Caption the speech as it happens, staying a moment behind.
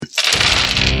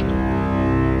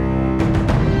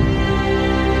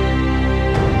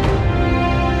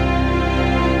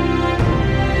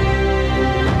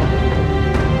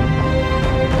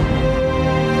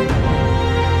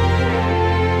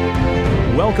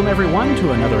Welcome, everyone,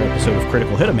 to another episode of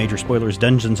Critical Hit, a Major Spoilers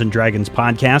Dungeons & Dragons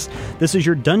podcast. This is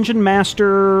your Dungeon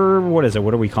Master... What is it?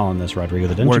 What are we calling this, Rodrigo?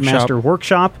 The Dungeon Master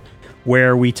Workshop,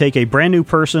 where we take a brand new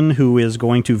person who is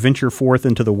going to venture forth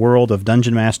into the world of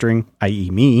dungeon mastering,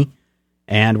 i.e. me,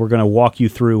 and we're going to walk you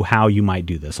through how you might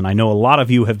do this. And I know a lot of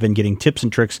you have been getting tips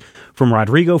and tricks from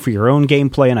Rodrigo for your own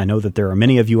gameplay, and I know that there are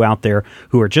many of you out there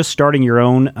who are just starting your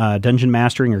own dungeon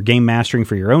mastering or game mastering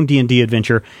for your own D&D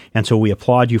adventure, and so we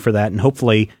applaud you for that, and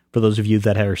hopefully, for those of you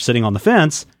that are sitting on the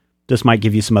fence, this might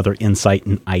give you some other insight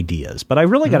and ideas. But I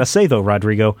really got to say, though,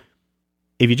 Rodrigo,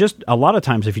 a lot of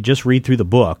times, if you just read through the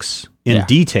books in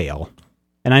detail,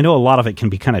 and I know a lot of it can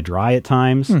be kind of dry at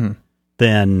times,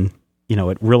 then...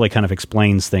 it really kind of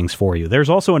explains things for you. There's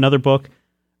also another book.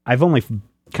 I've only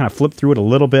kind of flipped through it a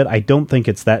little bit. I don't think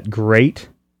it's that great,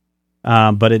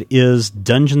 but it is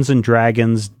Dungeons &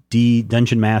 Dragons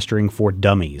Dungeon Mastering for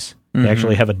Dummies. They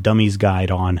actually have a dummies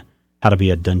guide on how to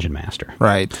be a dungeon master.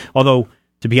 Right. Although,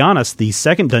 to be honest, the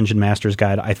second Dungeon Master's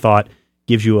Guide, I thought,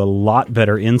 gives you a lot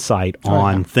better insight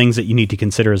on things that you need to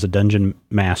consider as a dungeon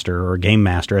master or game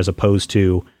master, as opposed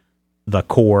to the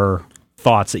core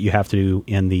thoughts that you have to do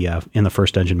in the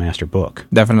first Dungeon Master book.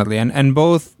 Definitely. And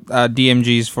both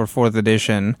DMGs for 4th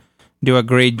edition do a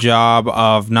great job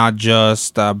of not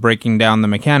just breaking down the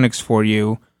mechanics for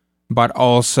you, but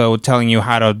also telling you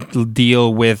how to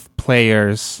deal with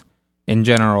players in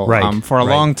general. Right. For a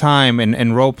long time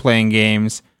in role-playing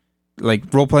games,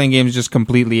 role-playing games just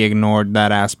completely ignored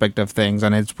that aspect of things,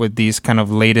 and it's with these kind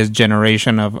of latest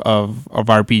generation of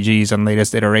RPGs and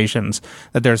latest iterations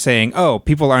that they're saying, oh,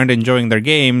 people aren't enjoying their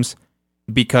games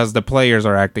because the players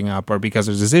are acting up or because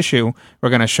there's this issue. We're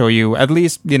going to show you, at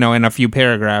least, in a few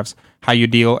paragraphs, how you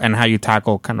deal and how you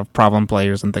tackle kind of problem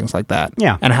players and things like that.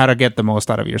 Yeah. And how to get the most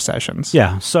out of your sessions.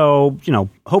 Yeah. So,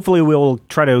 hopefully we'll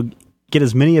try to get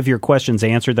as many of your questions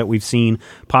answered that we've seen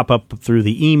pop up through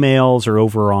the emails or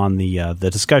over on the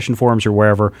discussion forums or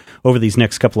wherever over these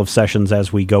next couple of sessions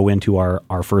as we go into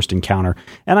our first encounter.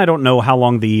 And I don't know how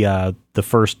long the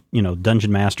first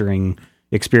dungeon mastering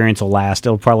experience will last.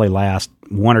 It'll probably last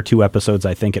 1 or 2 episodes,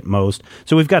 I think, at most.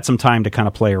 So we've got some time to kind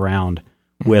of play around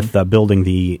with building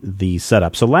the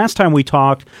setup. So last time we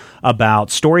talked about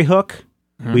Storyhook.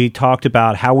 We talked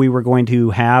about how we were going to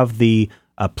have the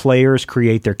players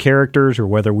create their characters, or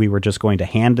whether we were just going to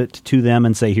hand it to them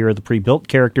and say, here are the pre-built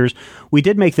characters. We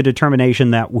did make the determination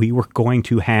that we were going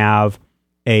to have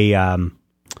a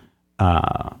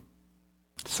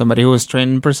somebody who was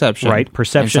trained in perception. Right,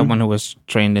 perception. And someone who was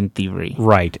trained in thievery.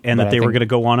 Right, and that they were going to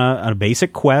go on a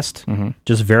basic quest,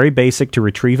 just very basic, to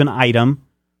retrieve an item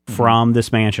from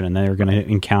this mansion, and then they're going to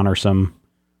encounter some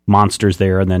monsters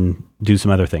there and then do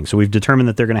some other things. So we've determined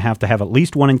that they're going to have at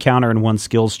least 1 encounter and 1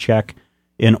 skills check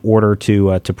in order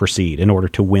to proceed, in order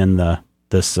to win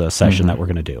this session that we're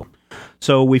going to do.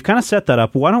 So we've kind of set that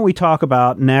up. Why don't we talk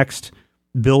about next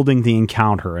building the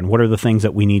encounter, and what are the things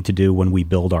that we need to do when we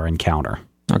build our encounter?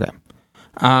 Okay.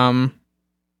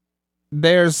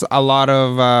 There's a lot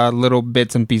of little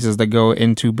bits and pieces that go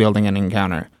into building an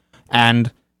encounter.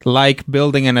 And like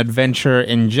building an adventure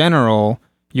in general,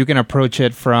 you can approach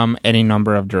it from any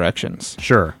number of directions.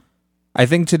 Sure. I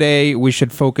think today we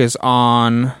should focus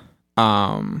on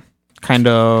kind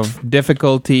of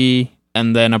difficulty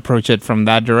and then approach it from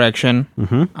that direction.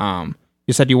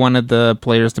 You said you wanted the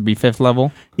players to be 5th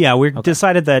level? Yeah, we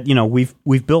decided that,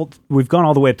 we've gone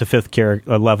all the way up to 5th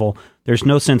level. There's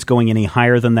no sense going any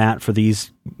higher than that for these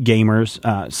gamers.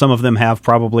 Some of them have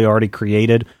probably already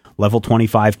created level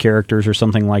 25 characters or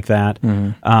something like that.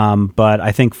 But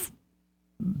I think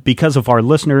because of our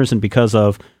listeners and because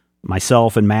of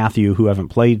myself and Matthew, who haven't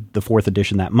played the 4th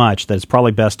edition that much, that it's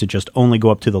probably best to just only go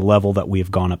up to the level that we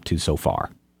have gone up to so far.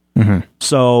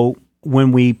 So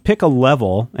when we pick a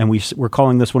level, and we're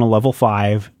calling this one a level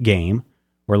 5 game,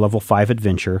 or level 5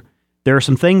 adventure, there are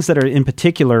some things that are in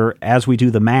particular, as we do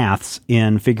the maths,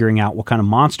 in figuring out what kind of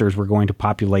monsters we're going to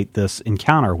populate this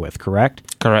encounter with,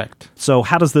 correct? Correct. So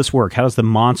how does this work? How does the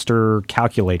monster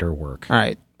calculator work? All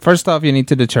right. First off, you need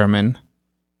to determine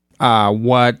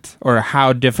what or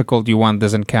how difficult you want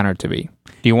this encounter to be.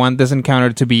 Do you want this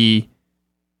encounter to be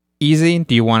easy?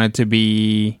 Do you want it to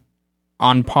be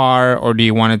on par, or do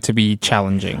you want it to be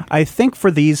challenging? I think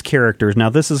for these characters, now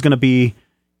this is going to be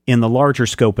in the larger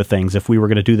scope of things. If we were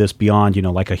going to do this beyond,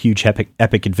 like a huge epic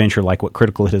adventure like what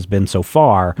Critical Hit has been so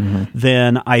far,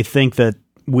 then I think that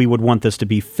we would want this to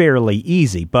be fairly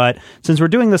easy. But since we're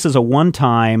doing this as a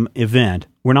one-time event,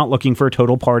 we're not looking for a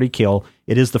total party kill.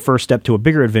 It is the first step to a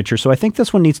bigger adventure, so I think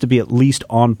this one needs to be at least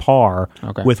on par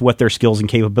with what their skills and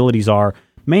capabilities are,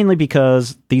 mainly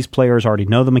because these players already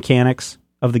know the mechanics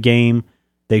of the game.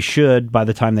 they should, by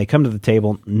the time they come to the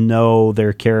table, know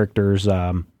their character's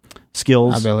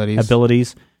skills,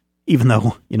 abilities. Even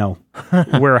though,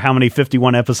 we're how many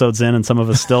 51 episodes in, and some of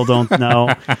us still don't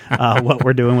know what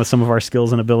we're doing with some of our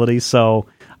skills and abilities. So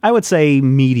I would say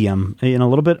medium, a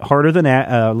little bit harder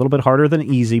than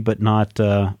easy, but not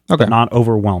not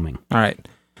overwhelming. All right.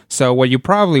 So what you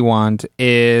probably want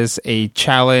is a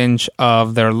challenge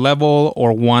of their level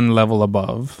or one level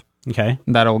above. Okay.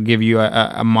 That'll give you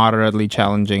a moderately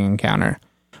challenging encounter.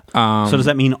 So does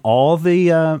that mean all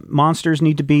the monsters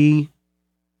need to be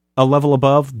a level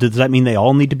above? Does that mean they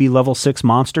all need to be level 6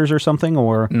 monsters or something?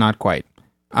 Or not quite.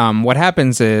 What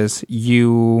happens is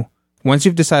once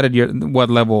you've decided what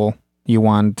level you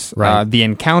want the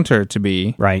encounter to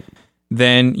be, right,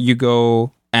 then you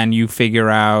go and you figure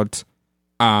out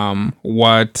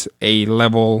what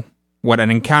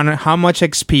an encounter, how much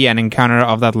XP an encounter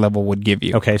of that level would give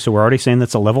you. Okay, so we're already saying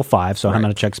that's a level 5. So how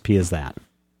much XP is that?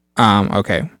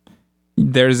 Okay.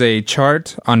 There's a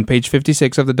chart on page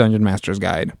 56 of the Dungeon Master's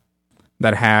Guide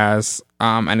that has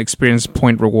an experience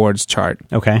point rewards chart.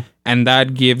 Okay. And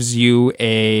that gives you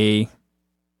it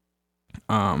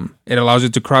allows you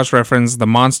to cross-reference the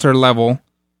monster level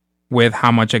with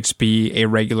how much XP a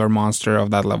regular monster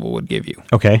of that level would give you.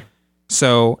 Okay.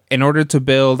 So in order to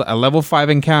build a level 5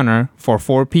 encounter for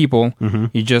 4 people,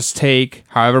 you just take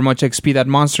however much XP that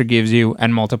monster gives you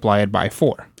and multiply it by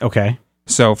 4. Okay.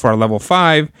 So for a level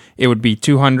 5, it would be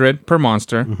 200 per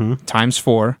monster times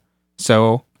 4.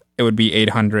 So it would be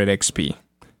 800 XP.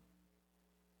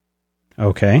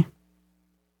 Okay.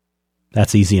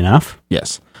 That's easy enough.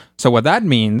 Yes. So what that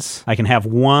means... I can have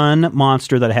one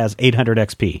monster that has 800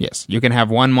 XP. Yes. You can have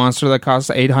one monster that costs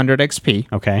 800 XP.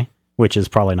 Okay. Which is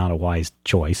probably not a wise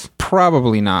choice.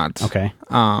 Probably not. Okay.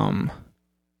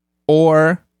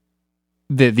 Or...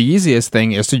 The easiest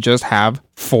thing is to just have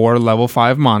 4 level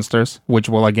 5 monsters, which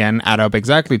will again add up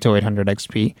exactly to 800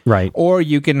 XP. Right. Or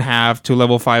you can have 2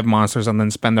 level 5 monsters and then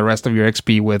spend the rest of your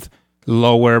XP with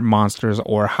lower monsters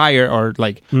or higher, or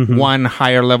like one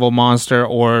higher level monster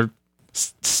or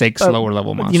 6 lower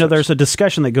level monsters. There's a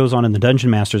discussion that goes on in the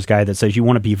Dungeon Master's Guide that says you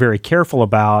want to be very careful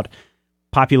about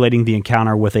populating the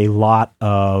encounter with a lot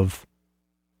of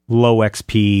low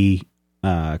XP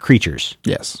creatures.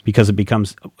 Yes. Because it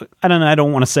becomes... I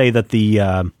don't want to say that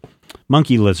the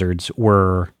monkey lizards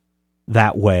were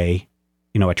that way,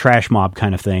 a trash mob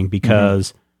kind of thing,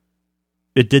 because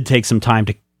it did take some time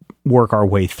to work our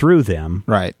way through them.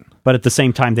 Right. But at the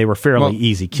same time, they were fairly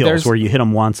easy kills where you hit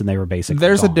them once and they were basically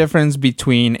There's gone. A difference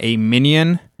between a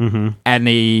minion and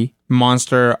a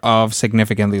monster of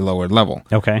significantly lower level.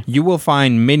 Okay. You will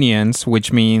find minions,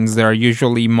 which means there are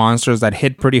usually monsters that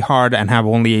hit pretty hard and have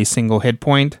only a single hit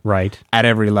point. Right. At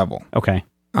every level. Okay.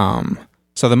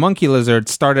 So the monkey lizard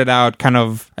started out kind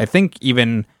of, I think,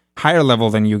 even higher level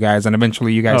than you guys, and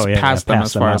eventually you guys passed them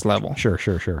as far as level. Sure.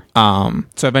 So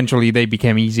eventually they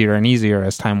became easier and easier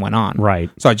as time went on. Right.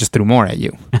 So I just threw more at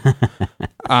you.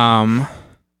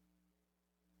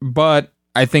 But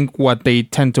I think what they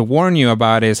tend to warn you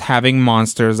about is having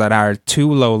monsters that are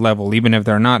too low level, even if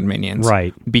they're not minions.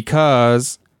 Right.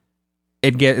 Because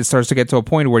it starts to get to a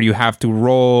point where you have to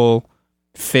roll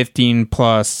 15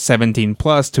 plus, 17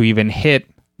 plus to even hit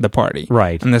the party.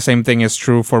 Right. And the same thing is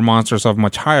true for monsters of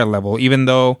much higher level, even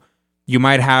though you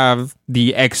might have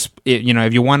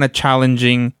if you want a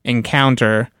challenging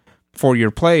encounter for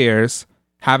your players,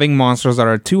 having monsters that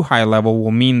are too high level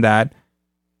will mean that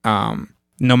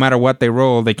no matter what they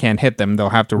roll, they can't hit them. They'll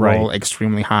have to roll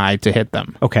extremely high to hit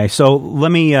them. Okay, so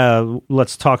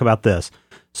let's talk about this.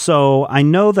 So I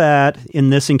know that in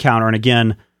this encounter, and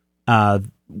again,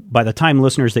 by the time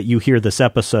listeners that you hear this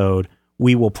episode,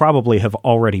 we will probably have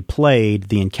already played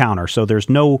the encounter. So there's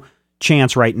no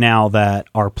chance right now that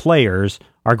our players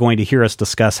are going to hear us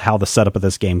discuss how the setup of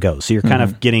this game goes. So you're kind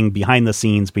of getting behind the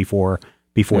scenes before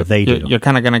they do. You're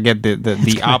kind of going to get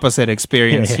the opposite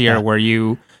experience here, where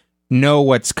you know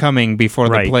what's coming before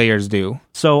the players do.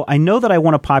 So I know that I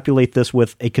want to populate this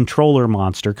with a controller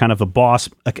monster, kind of a boss,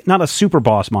 not a super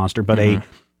boss monster, but a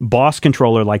boss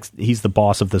controller, like he's the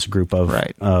boss of this group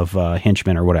of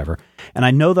henchmen or whatever. And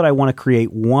I know that I want to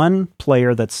create one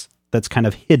player that's kind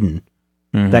of hidden,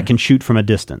 that can shoot from a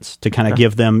distance to kind of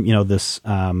give them, this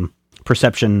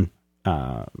perception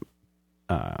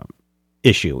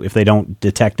issue. If they don't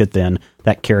detect it, then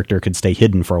that character could stay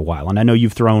hidden for a while. And I know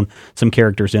you've thrown some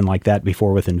characters in like that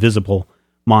before with invisible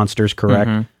monsters,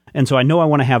 correct? And so I know I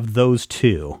want to have those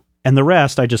two. And the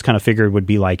rest I just kind of figured would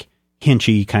be like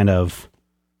hinchy kind of,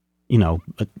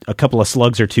 a couple of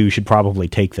slugs or two should probably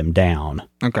take them down.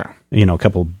 Okay. A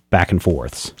couple back and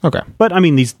forths. Okay. But I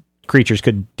mean, these creatures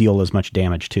could deal as much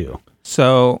damage too.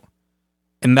 So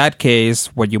in that case,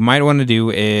 what you might want to do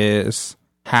is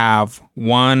have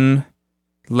one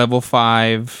level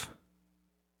 5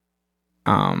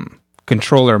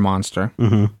 controller monster.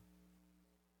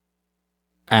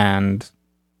 And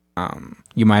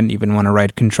you might even want to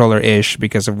write controller-ish,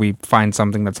 because if we find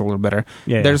something that's a little better.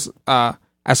 There's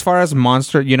as far as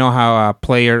monster, you know how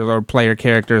player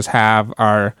characters have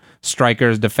our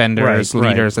strikers, defenders,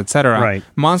 leaders, etc. Right.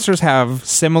 Monsters have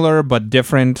similar but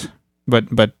different, but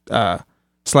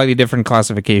slightly different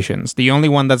classifications. The only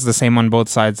one that's the same on both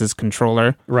sides is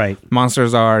controller. Right.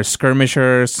 Monsters are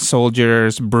skirmishers,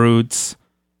 soldiers, brutes,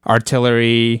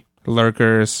 artillery,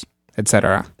 lurkers,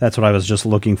 etc. That's what I was just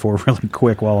looking for really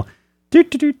quick. Well,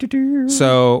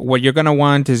 so what you're going to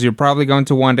want is you're probably going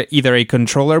to want either a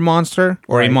controller monster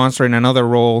or a monster in another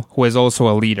role who is also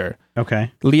a leader. Okay.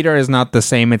 Leader is not the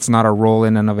same. It's not a role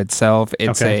in and of itself.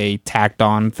 It's a tacked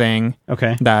on thing.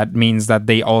 Okay. That means that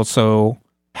they also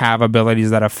have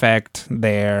abilities that affect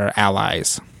their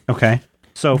allies. Okay.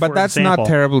 So, but that's not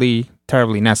terribly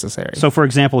necessary. So, for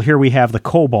example, here we have the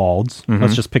kobolds.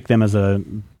 Let's just pick them as a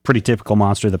pretty typical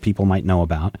monster that people might know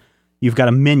about. You've got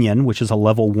a minion, which is a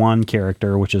level 1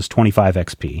 character, which is 25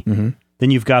 XP.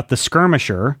 Then you've got the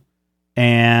skirmisher,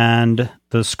 and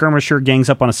the skirmisher gangs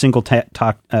up on a single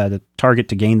target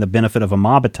to gain the benefit of a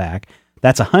mob attack.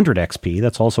 That's 100 XP.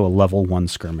 That's also a level 1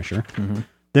 skirmisher.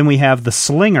 Then we have the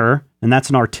slinger, and that's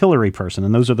an artillery person,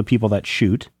 and those are the people that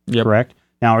shoot, correct?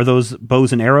 Now, are those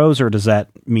bows and arrows, or does that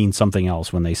mean something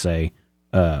else when they say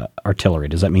artillery?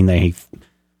 Does that mean they,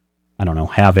 I don't know,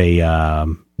 have a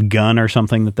gun or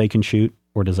something that they can shoot,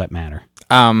 or does that matter?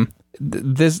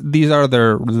 These are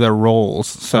their roles.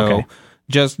 So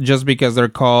just because they're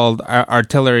called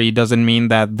artillery doesn't mean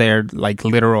that they're like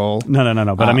literal.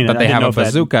 No. But I mean, but they have a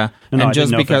bazooka, and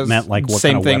just because meant like what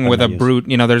same kind of thing with a use. brute.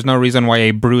 You know, there's no reason why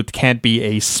a brute can't be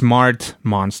a smart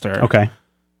monster. Okay.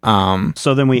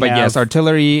 So then we have... But yes,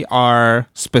 artillery are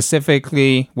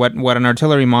specifically... What an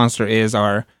artillery monster is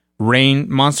are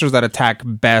monsters that attack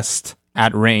best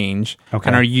at range,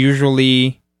 and are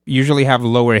usually have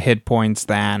lower hit points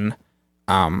than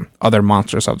other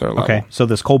monsters of their level. Okay, so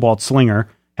this Kobold Slinger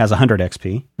has 100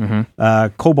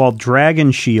 XP. Kobold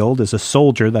Dragon Shield is a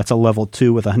soldier. That's a level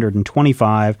 2 with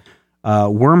 125.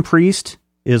 Worm Priest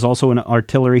is also an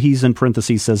artillery. He's in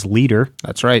parentheses, says leader.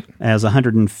 That's right. As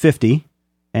 150.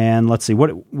 And let's see,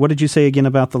 what did you say again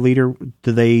about the leader?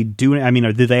 Do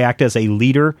they act as a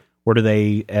leader, or do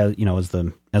they, as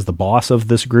the boss of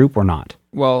this group, or not?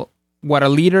 Well, what a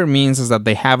leader means is that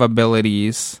they have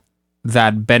abilities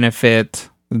that benefit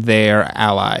their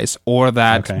allies, or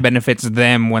that benefits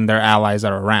them when their allies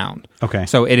are around. Okay.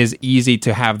 So it is easy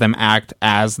to have them act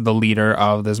as the leader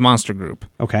of this monster group.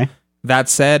 Okay. That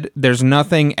said, there's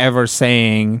nothing ever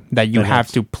saying that you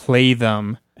have to play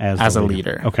them as a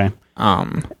leader. Okay.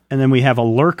 And then we have a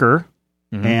lurker,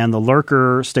 and the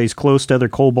lurker stays close to other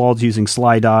kobolds using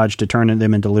sly dodge to turn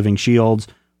them into living shields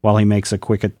while he makes a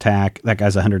quick attack. That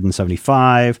guy's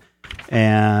 175,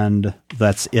 and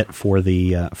that's it for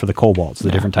the kobolds,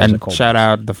 the different types of kobolds. Shout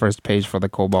out the first page for the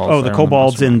kobolds. Oh, the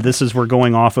kobolds, and this is, we're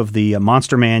going off of the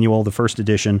Monster Manual, the first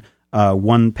edition.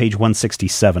 Page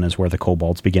 167 is where the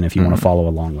kobolds begin, if you want to follow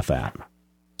along with that.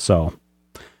 So,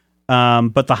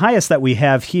 but the highest that we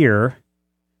have here...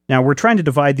 Now, we're trying to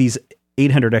divide these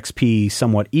 800 XP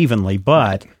somewhat evenly,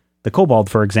 but the Kobold,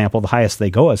 for example, the highest they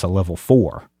go is a level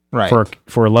 4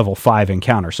 for a level 5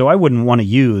 encounter. So I wouldn't want to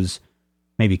use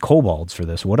maybe Kobolds for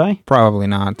this, would I? Probably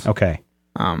not. Okay.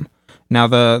 Now,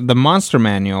 the Monster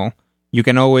Manual, you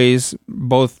can always,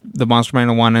 both the Monster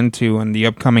Manual 1 and 2 and the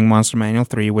upcoming Monster Manual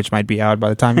 3, which might be out by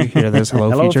the time you hear this,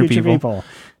 hello, future people.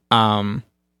 All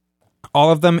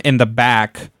of them in the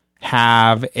back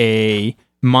have a...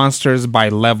 monsters by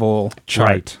level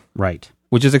chart. Right.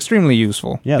 Which is extremely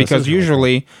useful. Yeah, because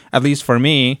usually, at least for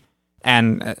me,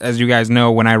 and as you guys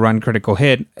know, when I run Critical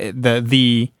Hit,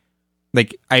 I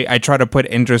try to put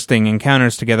interesting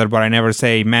encounters together, but I never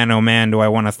say, man, oh man, do I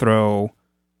want to throw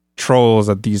trolls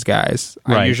at these guys.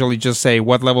 I usually just say,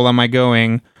 what level am I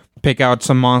going? Pick out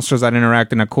some monsters that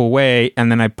interact in a cool way,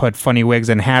 and then I put funny wigs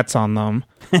and hats on them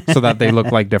so that they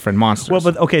look like different monsters. Well,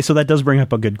 but okay, so that does bring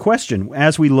up a good question.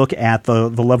 As we look at the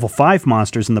level 5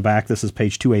 monsters in the back, this is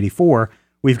page 284,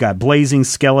 we've got Blazing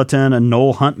Skeleton, a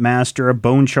Knoll Huntmaster, a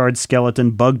Bone Shard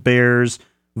Skeleton, Bugbears,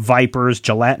 Vipers,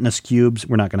 Gelatinous Cubes.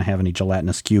 We're not going to have any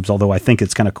Gelatinous Cubes, although I think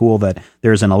it's kind of cool that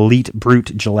there's an Elite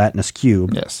Brute Gelatinous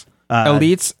Cube. Yes.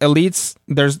 Elites,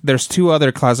 there's two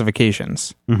other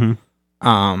classifications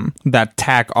that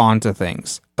tack onto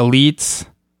things. Elites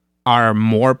are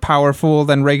more powerful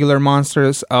than regular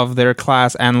monsters of their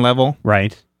class and level.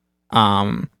 Right.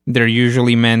 They're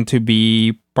usually meant to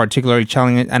be particularly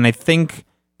challenging, and I think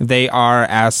they are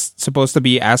supposed to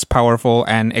be as powerful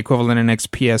and equivalent in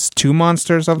XP as 2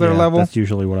 monsters of their level. That's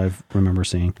usually what I remember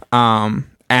seeing.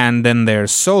 And then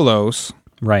there's solos,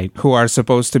 right, who are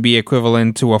supposed to be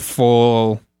equivalent to a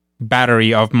full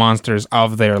battery of monsters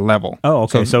of their level. Oh,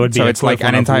 okay. So it's like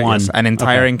an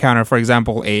entire encounter. For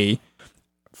example, I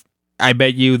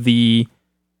bet you the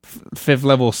 5th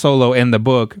level solo in the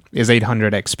book is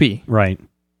 800 XP. Right.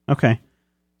 Okay.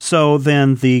 So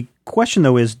then the question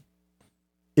though is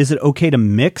it okay to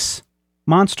mix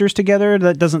monsters together?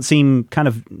 That doesn't seem kind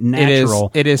of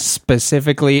natural. It is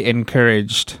specifically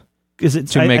encouraged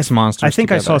to mix monsters I think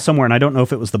together. I saw somewhere, and I don't know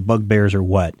if it was the bugbears or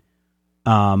what,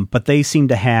 but they seem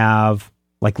to have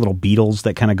like little beetles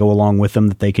that kind of go along with them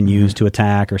that they can use to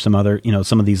attack, or some other,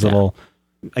 some of these little,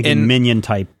 again, minion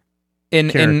type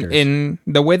characters. In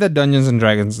the way that Dungeons and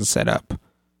Dragons is set up,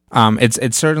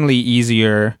 it's certainly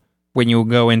easier when you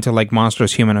go into like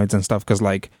monstrous humanoids and stuff, because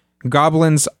like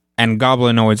goblins and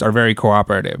goblinoids are very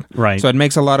cooperative. Right. So it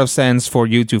makes a lot of sense for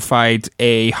you to fight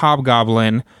a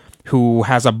hobgoblin who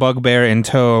has a bugbear in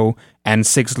tow and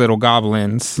 6 little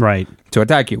goblins to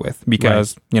attack you with,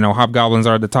 because hobgoblins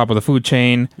are at the top of the food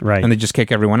chain, and they just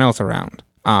kick everyone else around.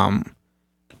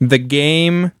 The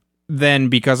game then,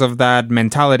 because of that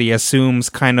mentality, assumes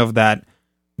kind of that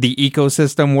the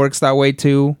ecosystem works that way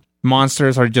too.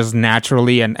 Monsters are just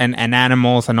naturally, and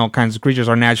animals and all kinds of creatures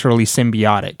are naturally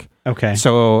symbiotic. Okay.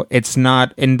 So it's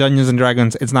not, in Dungeons and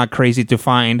Dragons, it's not crazy to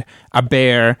find a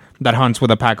bear that hunts with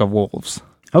a pack of wolves.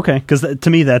 Okay, because to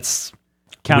me that's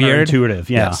counterintuitive. Weird.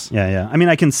 Yeah, Yes. yeah. I mean,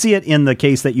 I can see it in the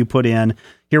case that you put in.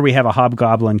 Here we have a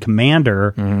hobgoblin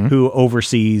commander who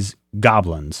oversees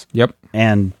goblins. Yep.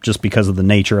 And just because of the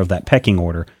nature of that pecking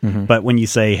order. But when you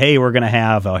say, hey, we're going to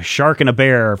have a shark and a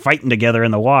bear fighting together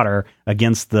in the water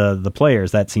against the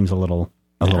players, that seems a little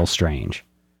strange.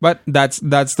 But that's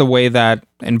the way that,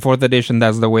 in 4th edition,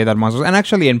 that's the way that monsters, and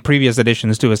actually in previous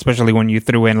editions too, especially when you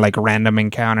threw in like random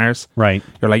encounters. Right.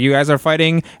 You're like, you guys are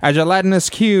fighting a gelatinous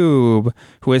cube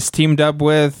who is teamed up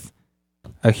with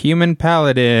a human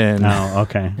paladin. Oh,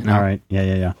 okay. All right.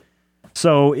 Yeah.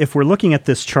 So if we're looking at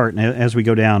this chart, and as we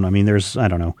go down, I mean, there's, I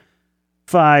don't know,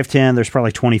 5, 10, there's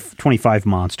probably 20, 25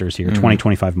 monsters here,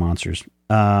 25 monsters.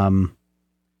 Then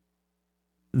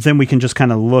we can just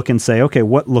kind of look and say, okay,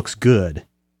 what looks good?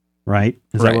 Right?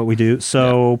 Is that what we do?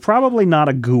 So probably not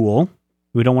a ghoul.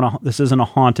 We don't want to. This isn't a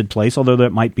haunted place, although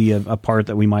that might be a part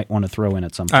that we might want to throw in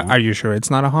at some point. Are you sure it's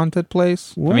not a haunted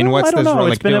place? Well, I mean, what's this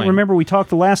relic doing? Remember, we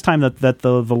talked the last time that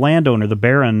the landowner, the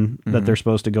Baron, that they're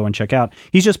supposed to go and check out,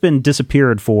 he's just been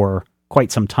disappeared for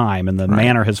quite some time, and the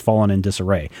manor has fallen in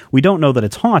disarray. We don't know that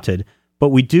it's haunted, but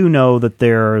we do know that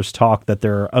there's talk that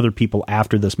there are other people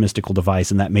after this mystical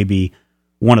device, and that may be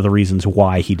one of the reasons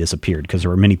why he disappeared, because there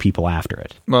were many people after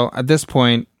it. Well, at this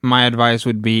point, my advice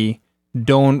would be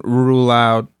don't rule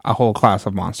out a whole class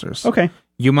of monsters. Okay.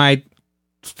 You might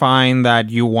find that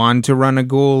you want to run a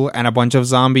ghoul and a bunch of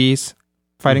zombies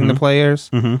fighting the players,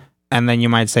 and then you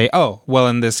might say, oh, well,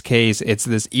 in this case, it's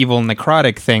this evil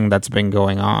necrotic thing that's been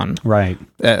going on. Right.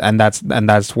 And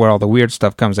that's where all the weird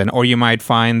stuff comes in. Or you might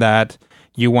find that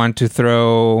you want to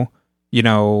throw,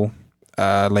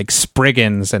 like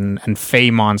Spriggans and Fey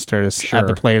monsters at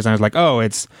the players, and it's like, oh,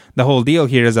 it's the whole deal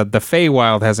here is that the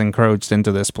Feywild has encroached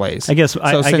into this place. I guess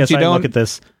I look at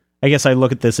this. I guess I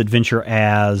look at this adventure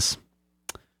as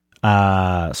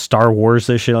Star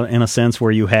Wars-ish in a sense,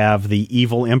 where you have the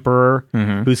evil emperor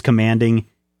who's commanding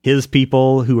his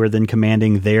people, who are then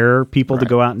commanding their people to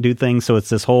go out and do things. So it's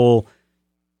this whole,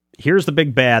 here's the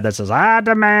big bad that says, I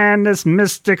demand this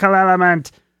mystical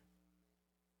element.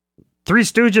 Three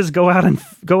Stooges go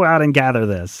out and gather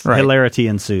this. Right. Hilarity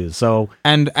ensues. So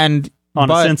and on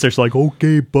a sense, there's like,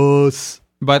 okay, boss.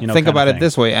 But think about it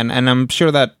this way, and I'm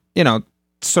sure that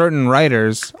certain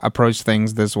writers approach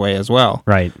things this way as well.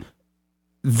 Right.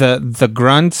 The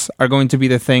grunts are going to be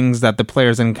the things that the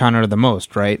players encounter the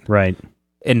most, right? Right.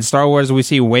 In Star Wars, we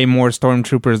see way more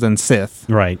stormtroopers than Sith.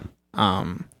 Right.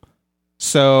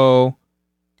 So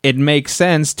it makes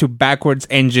sense to backwards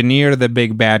engineer the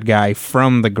big bad guy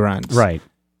from the grunts. Right.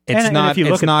 It's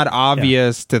not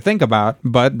obvious to think about,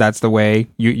 but that's the way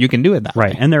you can do it that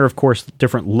way. And there are, of course,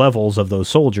 different levels of those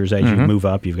soldiers as you move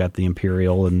up. You've got the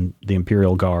Imperial and the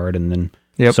Imperial Guard, and then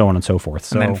so on and so forth.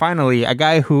 So, and then finally, a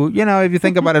guy who, if you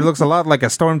think about it, looks a lot like a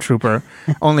stormtrooper,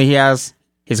 only he has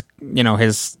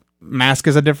his mask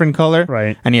is a different color,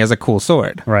 right? And he has a cool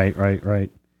sword. Right.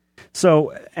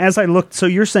 So as I looked, so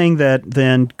you're saying that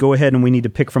then go ahead and we need to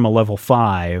pick from a level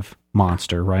 5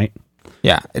 monster, right?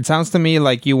 Yeah, it sounds to me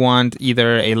like you want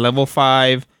either a level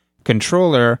 5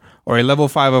 controller or a level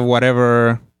 5 of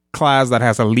whatever class that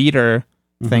has a leader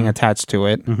thing attached to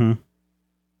it. Mm-hmm.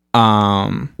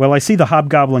 Well, I see the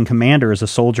Hobgoblin Commander as a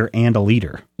soldier and a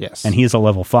leader. Yes. And he is a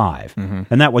level 5. Mm-hmm.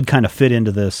 And that would kind of fit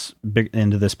into this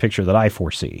picture that I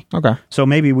foresee. Okay. So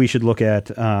maybe we should look at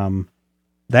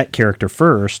that character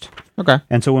first. Okay.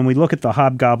 And so when we look at the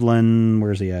Hobgoblin,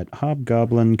 where's he at?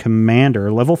 Hobgoblin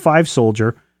Commander, level 5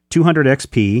 soldier, 200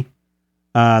 XP.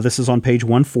 This is on page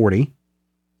 140.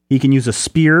 He can use a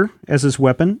spear as his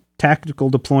weapon, tactical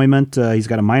deployment. He's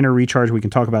got a minor recharge. We can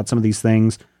talk about some of these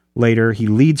things later. He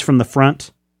leads from the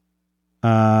front.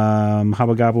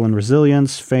 Hobgoblin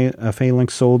Resilience,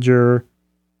 Phalanx Soldier.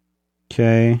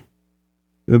 Okay.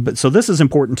 So this is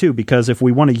important too, because if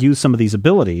we want to use some of these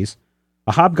abilities,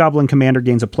 a Hobgoblin Commander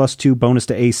gains a +2 bonus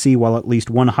to AC while at least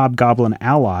one Hobgoblin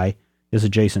ally is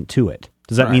adjacent to it.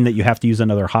 Does that mean that you have to use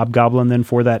another Hobgoblin then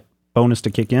for that bonus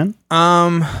to kick in?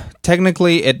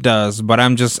 Technically it does, but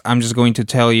I'm just going to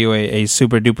tell you a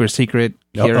super duper secret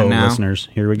here and now. Listeners,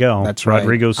 here we go. That's right.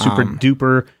 Rodrigo's super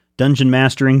duper dungeon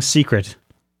mastering secret.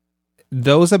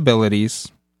 Those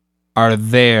abilities are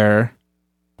there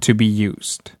to be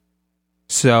used.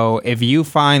 So if you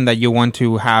find that you want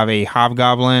to have a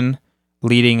Hobgoblin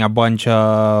leading a bunch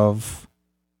of,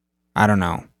 I don't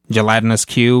know, gelatinous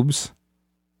cubes,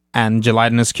 and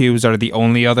gelatinous cubes are the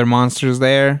only other monsters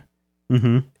there,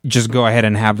 just go ahead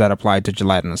and have that applied to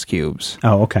gelatinous cubes.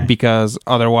 Oh, okay. Because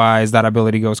otherwise that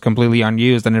ability goes completely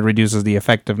unused and it reduces the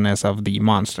effectiveness of the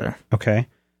monster. Okay.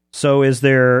 So is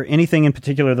there anything in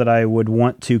particular that I would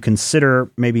want to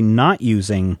consider maybe not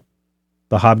using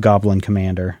the Hobgoblin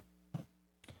Commander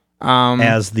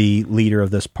as the leader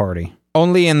of this party?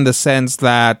 Only in the sense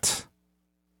that,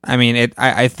 I mean,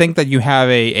 I think that you have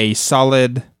a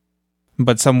solid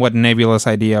but somewhat nebulous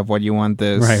idea of what you want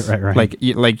this. Right.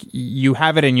 Like you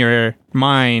have it in your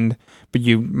mind, but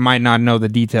you might not know the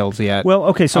details yet. Well,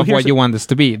 okay, so of what you want this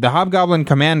to be. The Hobgoblin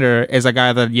Commander is a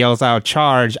guy that yells out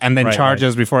 "charge" and then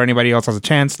charges before anybody else has a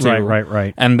chance to.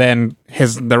 Right. And then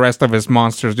the rest of his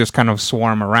monsters just kind of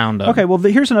swarm around him. Okay, well,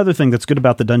 here's another thing that's good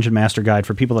about the Dungeon Master Guide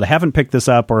for people that haven't picked this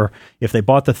up, or if they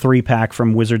bought the 3-pack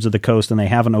from Wizards of the Coast and they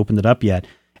haven't opened it up yet.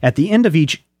 At the end of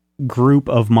each group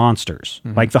of monsters,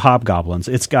 like the Hobgoblins,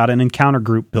 it's got an encounter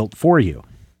group built for you.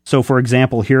 So, for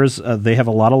example, here's they have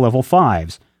a lot of level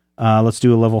 5s. Let's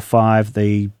do a level 5.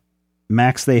 They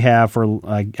have for,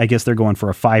 I guess they're going for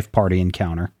a 5-party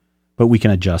encounter, but we can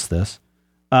adjust this.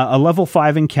 A level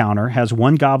 5 encounter has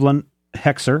 1 Goblin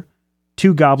Hexer,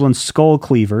 2 Goblin Skull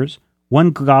Cleavers,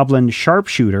 1 Goblin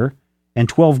Sharpshooter, and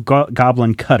 12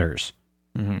 Goblin Cutters.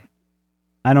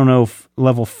 I don't know if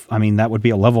that would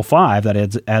be a level 5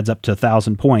 that adds up to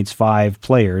 1,000 points, 5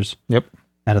 players. Yep.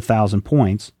 At 1,000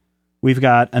 points. We've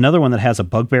got another one that has a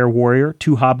Bugbear Warrior,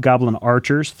 2 Hobgoblin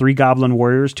Archers, 3 Goblin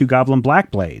Warriors, 2 Goblin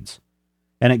Blackblades.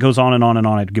 And it goes on and on and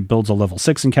on. It builds a level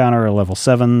 6 encounter, a level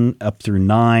 7, up through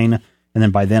 9. And then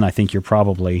by then, I think you're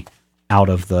probably out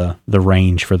of the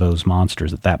range for those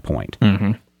monsters at that point.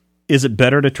 Is it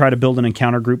better to try to build an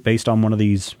encounter group based on one of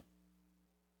these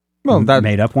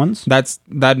made up ones?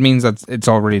 That means that it's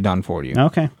already done for you.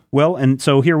 Okay. Well, and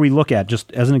so here we look at,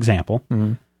 just as an example,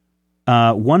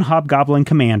 1 Hobgoblin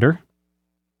Commander,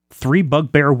 3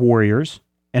 Bugbear Warriors,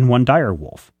 and 1 Dire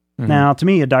Wolf. Now, to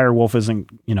me, a Dire Wolf isn't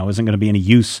going to be any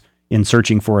use in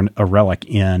searching for a relic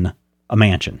in a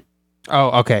mansion.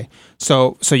 Oh, okay.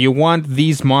 So you want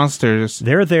these monsters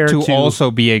they're there to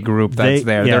also be a group that's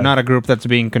there. Yeah. They're not a group that's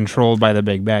being controlled by the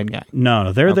big bad guy.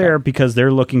 No, they're there because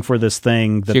they're looking for this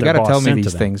thing that you their boss tell me sent these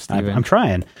to them. things, Steven. I'm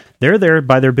trying. They're there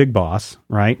by their big boss,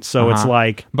 right? So it's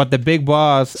like... But the big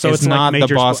boss is not the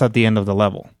boss at the end of the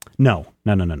level. No.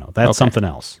 That's something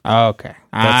else. Okay.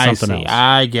 That's something else.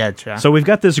 I get you. So we've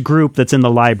got this group that's in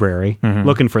the library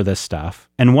looking for this stuff,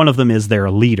 and one of them is their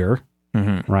leader,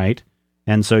 right?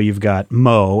 And so you've got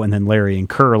Mo, and then Larry and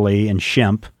Curly and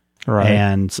Shemp,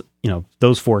 and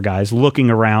those 4 guys looking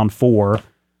around for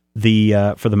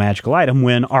the magical item.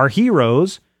 When our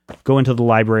heroes go into the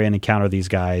library and encounter these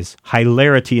guys,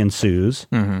 hilarity ensues.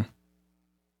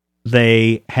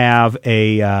 They have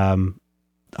a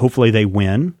hopefully they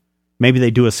win. Maybe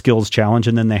they do a skills challenge,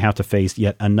 and then they have to face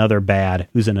yet another bad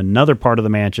who's in another part of the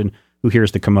mansion who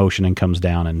hears the commotion and comes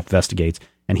down and investigates.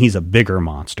 And he's a bigger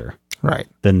monster,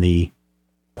 than the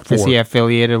 4. Is he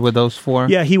affiliated with those 4?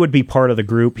 Yeah, he would be part of the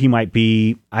group. He might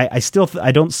be. I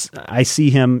see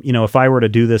him. If I were to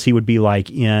do this, he would be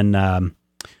like in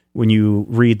when you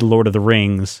read The Lord of the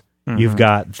Rings. You've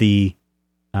got the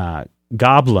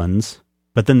goblins,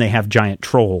 but then they have giant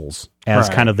trolls as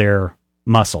kind of their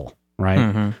muscle.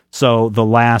 Right. So the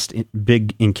last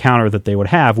big encounter that they would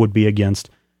have would be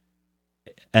against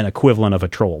an equivalent of a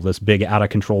troll, this big out of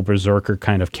control berserker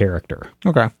kind of character.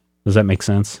 Okay. Does that make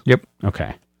sense? Yep.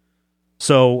 Okay.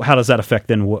 So how does that affect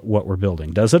then what we're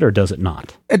building? Does it or does it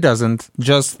not? It doesn't.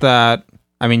 Just that,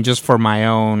 I mean, just for my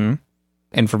own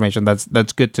information,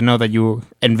 that's good to know that you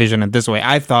envision it this way.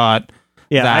 I thought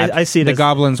that I see it the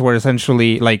goblins were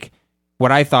essentially, like,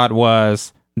 what I thought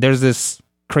was there's this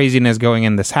craziness going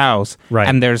in this house, right,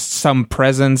 and there's some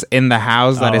presence in the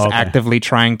house that is actively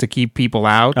trying to keep people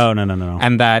out. Oh, no.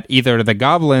 And that either the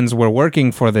goblins were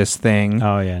working for this thing,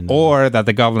 or that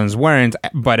the goblins weren't,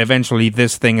 but eventually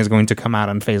this thing is going to come out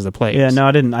and phase the players. Yeah, no,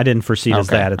 I didn't foresee it as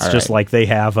that. It's just like they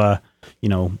have the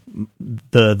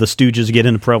Stooges get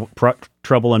into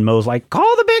trouble and Moe's like,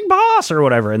 call the big boss or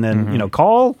whatever, and then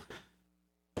call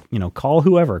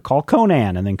whoever, call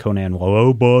Conan, and then Conan will,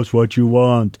 oh boss, what you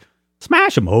want?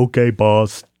 Smash him, okay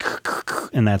boss,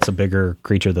 and that's a bigger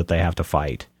creature that they have to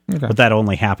fight. Okay. But that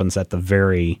only happens at the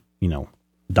very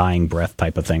dying breath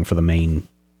type of thing for the main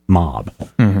mob.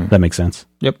 Mm-hmm. That makes sense?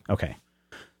 Yep. Okay.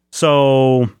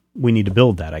 So we need to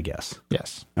build that, I guess.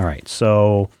 Yes. All right.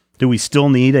 So do we still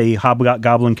need a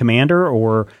hobgoblin commander,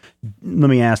 or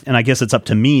let me ask, and I guess it's up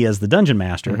to me as the dungeon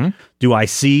master, mm-hmm. do I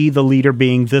see the leader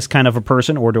being this kind of a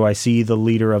person, or do I see the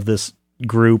leader of this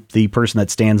group, the person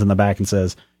that stands in the back and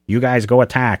says, you guys go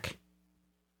attack?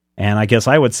 And I guess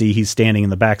I would see he's standing in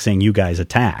the back saying, you guys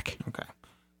attack. Okay.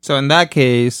 So in that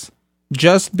case,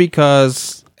 just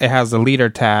because it has the leader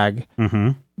tag,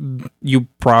 mm-hmm. you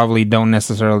probably don't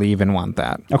necessarily even want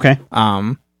that. Okay.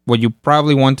 What you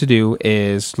probably want to do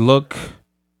is look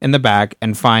in the back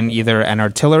and find either an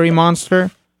artillery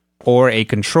monster or a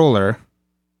controller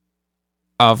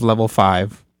of level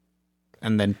 5,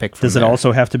 and then pick from Does it there.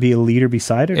 Also have to be a leader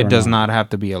beside it? It does not have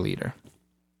to be a leader.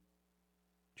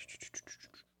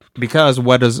 Because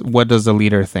what does the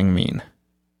leader thing mean,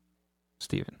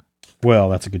 Steven? Well,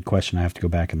 that's a good question. I have to go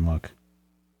back and look.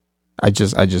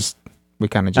 We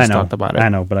kind of just talked about it. I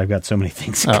know, but I've got so many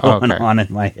things going on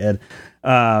in my head.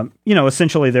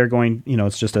 Essentially they're going,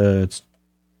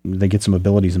 they get some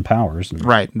abilities and powers.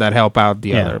 Right, that help out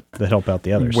the other. That help out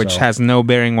the others. Which has no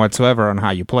bearing whatsoever on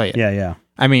how you play it. Yeah.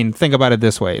 I mean, think about it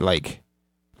this way. Like,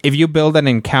 if you build an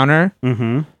encounter,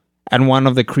 mm-hmm. and one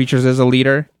of the creatures is a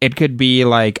leader, it could be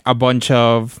like a bunch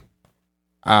of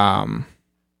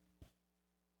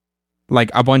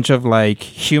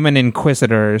human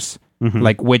inquisitors, mm-hmm.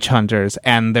 like witch hunters,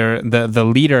 and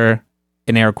the leader,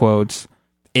 in air quotes,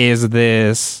 is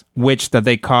this witch that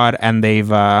they caught and they've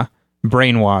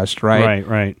brainwashed, right?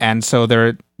 Right. And so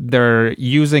they're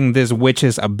using this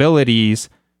witch's abilities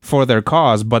for their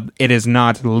cause, but it is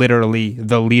not literally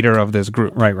the leader of this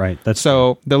group. Right.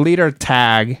 The leader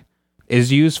tag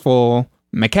is useful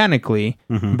mechanically,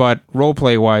 mm-hmm. but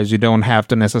roleplay wise, you don't have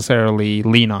to necessarily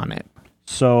lean on it.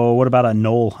 So what about a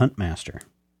Gnoll Huntmaster?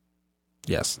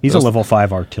 Yes. He's a level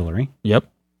 5 artillery. Yep.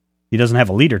 He doesn't have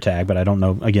a leader tag, but I don't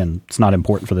know. Again, it's not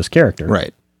important for this character.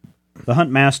 Right. The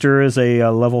Huntmaster is a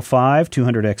level 5,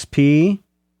 200 XP.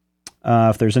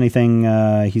 If there's anything,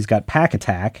 he's got pack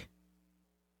attack.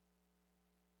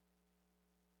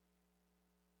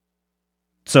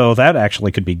 So that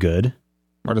actually could be good.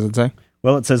 What does it say?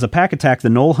 Well, it says a pack attack, the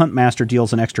Gnoll Huntmaster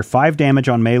deals an extra 5 damage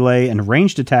on melee and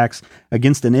ranged attacks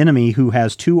against an enemy who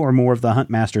has 2 or more of the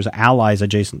Huntmaster's allies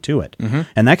adjacent to it. Mm-hmm.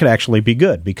 And that could actually be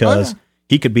good because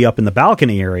he could be up in the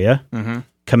balcony area, mm-hmm.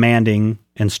 commanding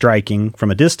and striking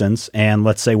from a distance, and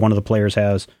let's say one of the players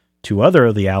has 2 other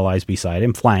of the allies beside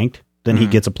him, flanked, then he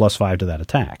gets a +5 to that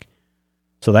attack.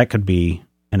 So that could be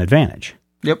an advantage.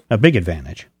 Yep. A big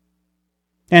advantage.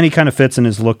 And he kind of fits in,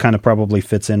 his look kind of probably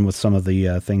fits in with some of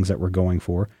the things that we're going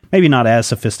for. Maybe not as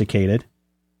sophisticated.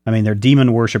 I mean, they're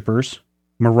demon worshippers,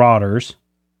 marauders.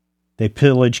 They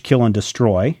pillage, kill, and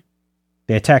destroy.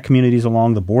 They attack communities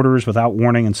along the borders without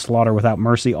warning and slaughter without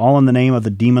mercy, all in the name of the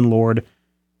demon lord.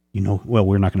 Well,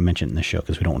 we're not going to mention it in this show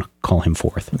because we don't want to call him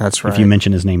forth. That's right. If you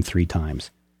mention his name 3 times.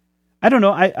 I don't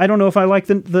know. I don't know if I like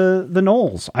the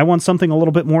Gnolls. I want something a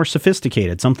little bit more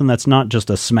sophisticated, something that's not just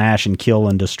a smash and kill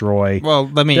and destroy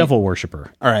devil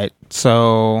worshiper. All right.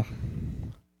 So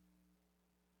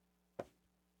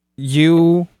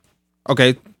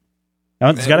okay.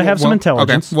 It's got to have some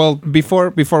intelligence. Okay. Well,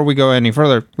 before we go any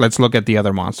further, let's look at the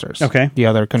other monsters. Okay. The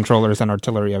other controllers and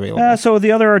artillery available. So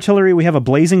the other artillery, we have a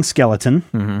blazing skeleton,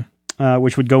 mm-hmm.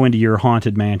 Which would go into your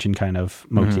haunted mansion kind of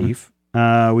motif. Mm-hmm.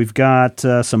 We've got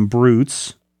some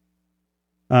brutes.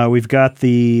 We've got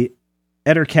the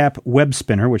Ettercap web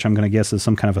spinner, which I'm going to guess is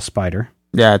some kind of a spider.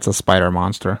 Yeah, it's a spider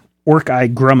monster. Orc-eye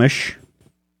grummish.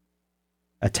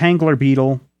 A tangler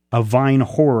beetle. A vine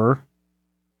horror.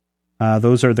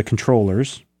 Those are the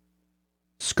controllers.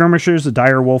 Skirmishers, a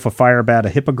dire wolf, a firebat, a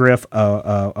hippogriff,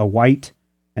 a white,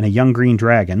 and a young green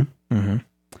dragon. Mm-hmm.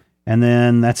 And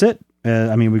then that's it.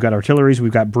 We've got artilleries,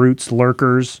 we've got brutes,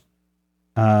 lurkers,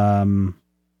 and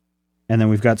then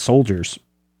we've got soldiers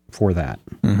for that.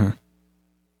 Mm-hmm.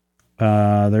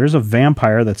 There's a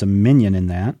vampire that's a minion in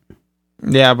that.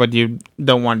 Yeah, but you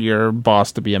don't want your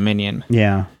boss to be a minion.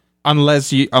 Yeah. Unless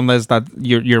that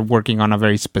you're working on a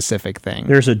very specific thing.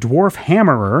 There's a dwarf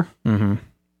hammerer, mm-hmm.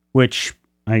 which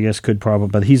I guess could probably,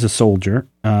 but he's a soldier.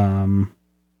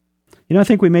 I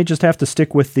think we may just have to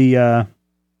stick with the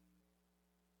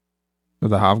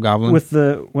hobgoblin. We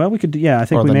could. Yeah, I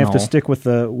think we may have to stick with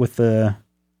the.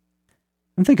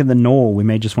 I'm thinking the gnoll. We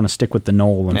may just want to stick with the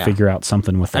gnoll and figure out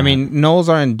something with that. I mean, gnolls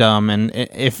aren't dumb, and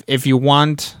if you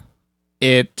want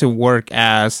it to work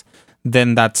as,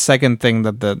 then that second thing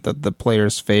that the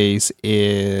players face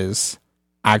is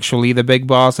actually the big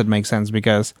boss. It makes sense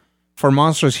because for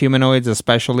monstrous humanoids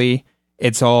especially,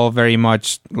 it's all very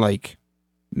much like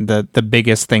the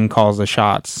biggest thing calls the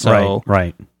shots. So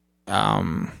right.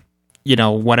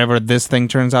 Whatever this thing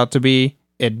turns out to be,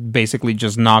 it basically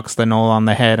just knocks the gnoll on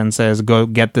the head and says, go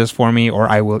get this for me or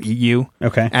I will eat you.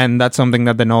 Okay. And that's something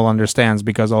that the gnoll understands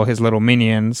because all his little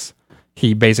minions,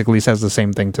 he basically says the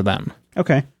same thing to them.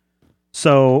 Okay.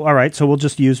 So, all right. So we'll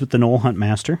just use with the Gnoll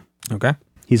Huntmaster. Okay.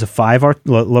 He's a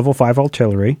level 5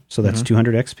 artillery, so that's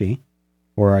 200 XP.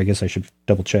 Or I guess I should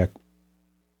double check.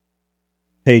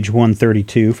 Page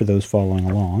 132 for those following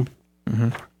along. Mm-hmm.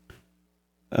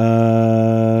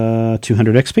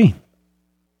 200 XP.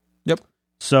 Yep.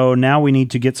 So now we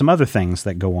need to get some other things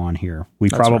that go on here.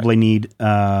 That's probably need...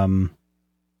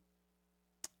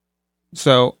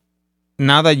 So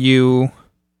now that you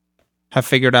have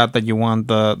figured out that you want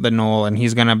the gnoll, and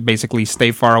he's going to basically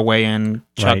stay far away and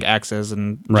chuck axes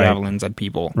and javelins at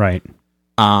people. Right.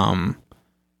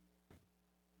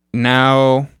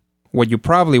 Now, what you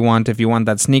probably want, if you want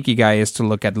that sneaky guy, is to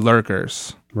look at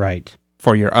lurkers. Right.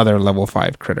 For your other level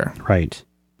 5 critter. Right.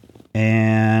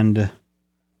 And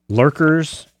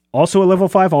lurkers, also a level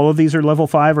 5? All of these are level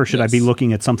 5, or should I be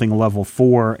looking at something level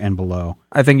 4 and below?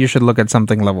 I think you should look at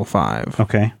something level 5.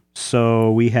 Okay.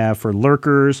 So we have for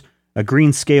lurkers a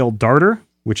green scale darter,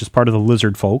 which is part of the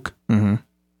lizard folk, mm-hmm.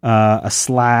 A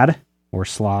slad,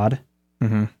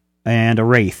 mm-hmm. and a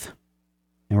wraith.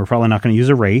 And we're probably not going to use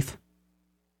a wraith.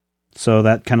 So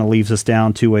that kind of leaves us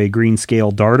down to a green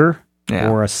scale darter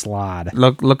or a slad.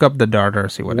 Look up the darter,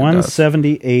 see what it does.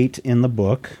 178 in the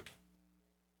book.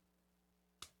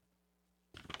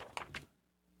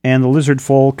 And the lizard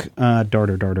folk,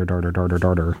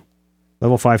 darter.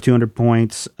 Level 5, 200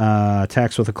 points.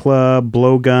 Attacks with a club,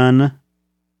 blowgun,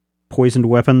 poisoned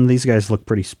weapon. These guys look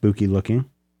pretty spooky looking.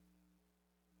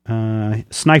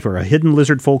 Sniper, a hidden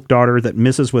lizard folk darter that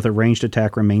misses with a ranged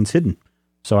attack remains hidden.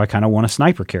 So I kind of want a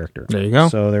sniper character. There you go.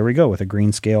 So there we go with a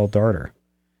green scale darter.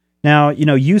 Now,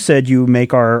 you said you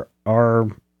make our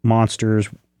monsters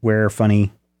wear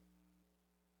funny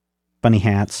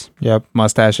hats. Yep,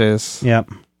 mustaches. Yep,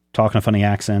 talking a funny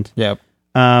accent. Yep.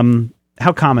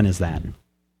 How common is that?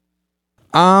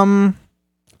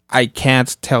 I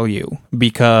can't tell you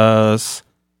because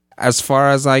as far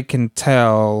as I can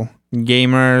tell,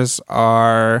 gamers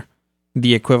are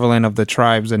the equivalent of the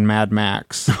tribes in Mad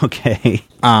Max. Okay.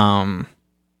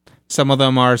 Some of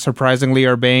them are surprisingly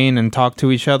urbane and talk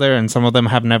to each other, and some of them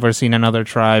have never seen another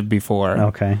tribe before.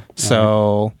 Okay.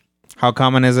 So, how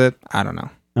common is it? I don't know.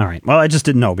 All right. Well, I just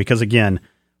didn't know because, again,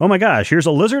 oh my gosh, here's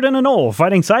a lizard and a gnoll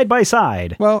fighting side by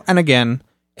side. Well, and again,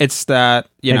 it's that,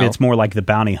 Maybe it's more like the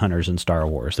bounty hunters in Star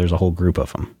Wars. There's a whole group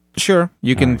of them. Sure,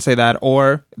 you can say that.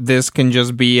 Or this can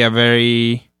just be a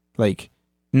very,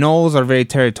 gnolls are very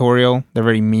territorial. They're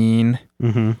very mean.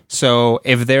 Mm-hmm. So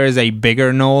if there is a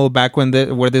bigger gnoll back where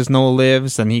this gnoll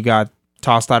lives and he got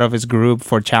tossed out of his group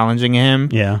for challenging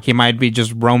him, he might be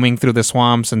just roaming through the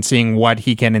swamps and seeing what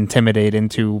he can intimidate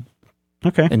into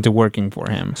working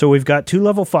for him. So we've got 2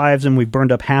 level 5s and we've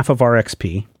burned up half of our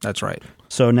XP. That's right.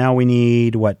 So now we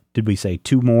need, what did we say,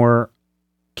 2 more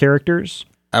characters?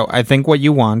 I think what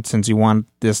you want, since you want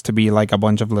this to be like a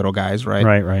bunch of little guys,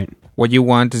 right? Right. What you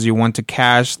want is you want to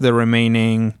cache the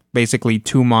remaining, basically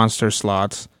 2 monster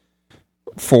slots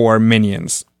for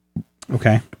minions.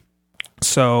 Okay.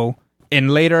 So in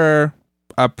later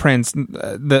prints,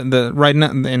 the right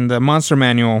now in the monster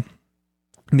manual,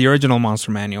 the original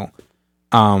monster manual,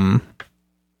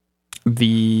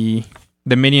 the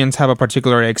minions have a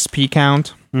particular XP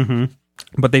count,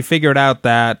 but they figured out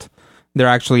that they're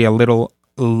actually a little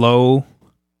low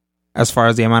as far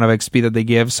as the amount of XP that they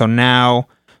give. So now,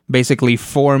 basically,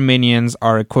 4 minions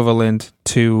are equivalent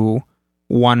to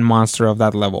 1 monster of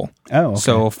that level. Oh, okay.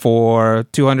 So for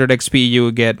 200 XP, you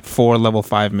would get 4 level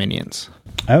 5 minions.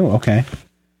 Oh, okay.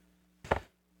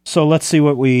 So let's see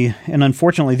what we... And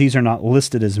unfortunately, these are not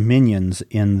listed as minions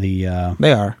in the...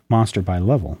 They are. Monster by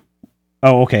level.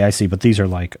 Oh, okay, I see. But these are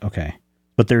like... Okay.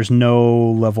 But there's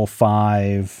no level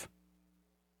 5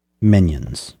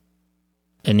 minions.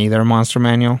 In either monster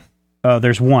manual?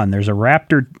 There's one. There's a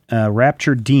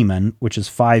Rapture Demon, which is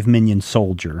 5 minion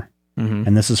soldier. Mm-hmm.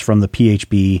 And this is from the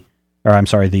PHB... Or, I'm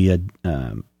sorry, the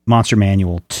Monster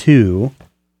Manual 2.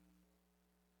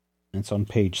 It's on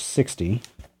page 60.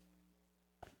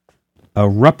 A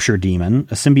Rupture Demon,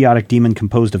 a symbiotic demon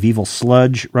composed of evil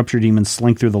sludge. Rupture demons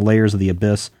slink through the layers of the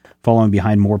abyss, following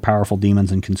behind more powerful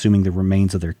demons and consuming the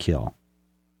remains of their kill.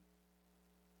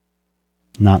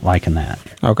 Not liking that.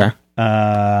 Okay.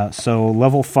 So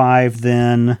level 5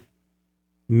 then,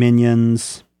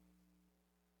 minions.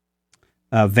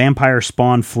 Vampire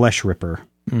Spawn Flesh Ripper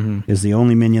is the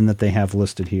only minion that they have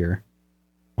listed here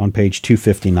on page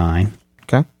 259.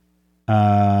 Okay.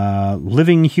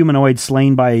 Living humanoid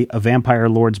slain by a vampire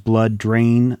lord's blood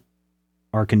drain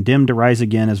are condemned to rise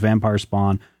again as vampire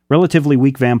spawn. Relatively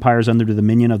weak vampires under the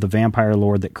minion of the vampire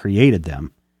lord that created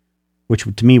them, which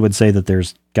to me would say that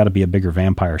there's got to be a bigger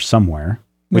vampire somewhere,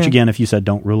 which again, if you said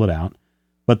don't rule it out.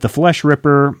 But the Flesh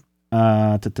Ripper,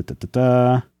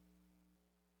 vampire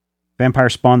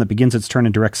spawn that begins its turn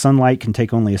in direct sunlight can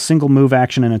take only a single move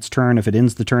action in its turn. If it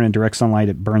ends the turn in direct sunlight,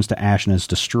 it burns to ash and is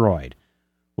destroyed.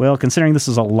 Well, considering this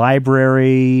is a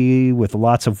library with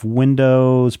lots of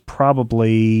windows,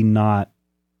 probably not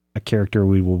a character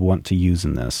we will want to use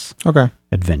in this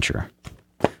adventure.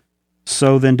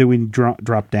 So then do we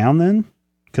drop down then?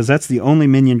 Because that's the only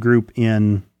minion group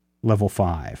in level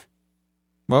 5.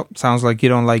 Well, sounds like you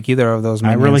don't like either of those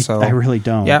minions. I really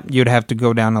don't. Yeah, you'd have to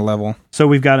go down a level. So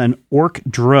we've got an Orc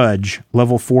Drudge,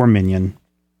 level 4 minion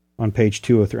on page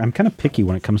 203. I'm kind of picky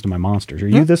when it comes to my monsters. Are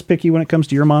you this picky when it comes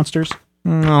to your monsters?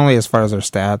 Only as far as their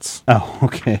stats. Oh,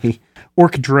 okay.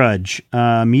 Orc Drudge,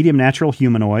 medium natural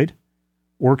humanoid.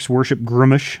 Orcs worship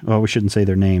Grumish. Oh, we shouldn't say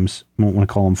their names. We won't want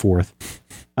to call them forth.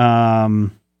 Yeah,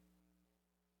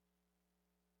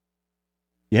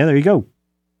 there you go.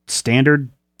 Standard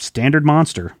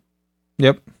monster.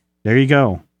 Yep. There you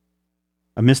go.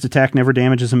 A missed attack never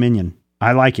damages a minion.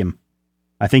 I like him.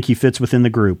 I think he fits within the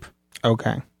group.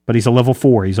 Okay. But he's a level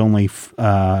 4. He's only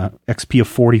XP of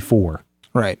 44.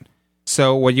 Right.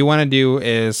 So what you want to do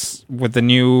is, with the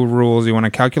new rules, you want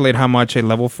to calculate how much a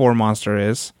level 4 monster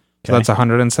is. So that's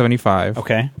 175.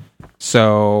 Okay.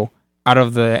 So out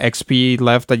of the XP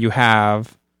left that you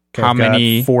have, how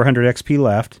many? 400 XP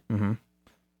left. Mm-hmm.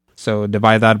 So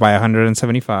divide that by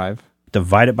 175.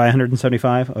 Divide it by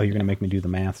 175? Oh, you're going to make me do the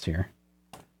maths here.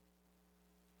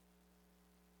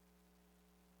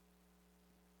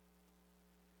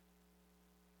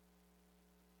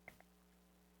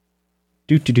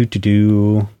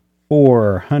 Do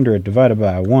 400 divided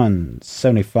by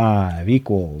 175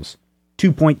 equals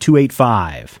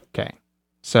 2.285. Okay.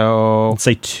 So let's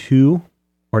say 2,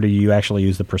 or do you actually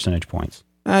use the percentage points?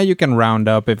 You can round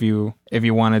up if you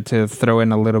wanted to throw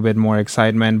in a little bit more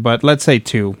excitement, but let's say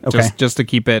 2, just to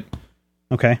keep it,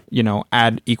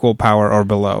 add equal power or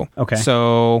below. Okay.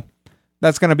 So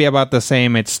that's going to be about the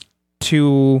same. It's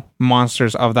 2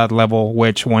 monsters of that level,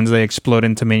 which once they explode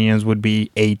into minions would be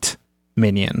 8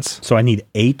 minions. So I need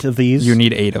 8 of these? You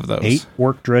need 8 of those. 8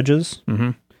 Orc Drudges?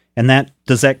 Mm-hmm. And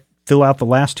does that fill out the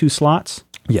last 2 slots?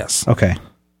 Yes. Okay.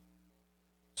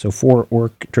 So 4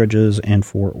 Orc Drudges and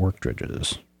 4 Orc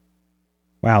Drudges.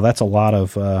 Wow, that's a lot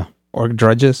of... Orc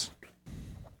Drudges?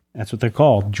 That's what they're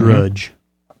called, Drudge.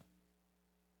 Mm-hmm.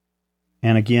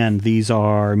 And again, these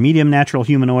are medium natural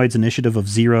humanoids, initiative of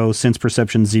 0, sense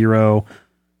perception 0.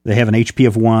 They have an HP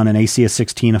of 1, an AC of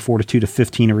 16, a fortitude of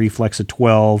 15, a reflex of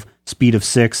 12, speed of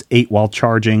 6, 8 while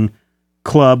charging,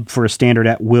 club for a standard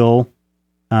at will,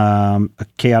 a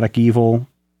chaotic evil.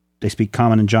 They speak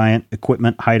common and giant,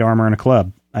 equipment, hide armor, and a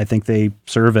club. I think they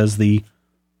serve as the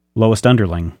lowest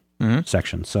underling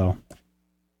section. So,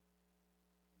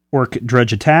 Orc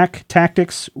Drudge attack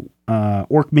tactics.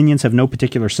 Orc minions have no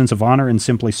particular sense of honor and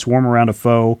simply swarm around a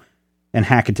foe and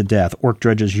hack it to death. Orc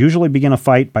Drudges usually begin a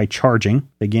fight by charging.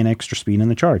 They gain extra speed in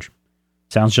the charge.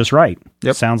 Sounds just right.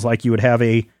 Yep. Sounds like you would have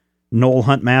a Knoll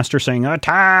Hunt Master saying,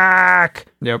 attack!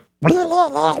 Yep.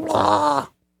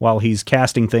 While he's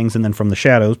casting things, and then from the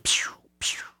shadows,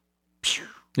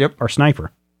 yep, our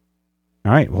sniper.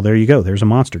 All right, well, there you go. There's a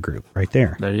monster group right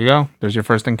there. There you go. There's your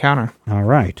first encounter. All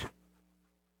right.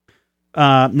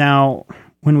 Now,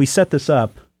 when we set this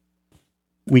up,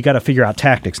 we got to figure out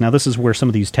tactics. Now, this is where some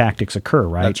of these tactics occur,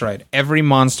 right? That's right. Every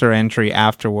monster entry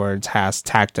afterwards has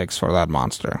tactics for that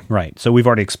monster. Right. So we've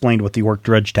already explained what the Orc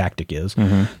Drudge tactic is.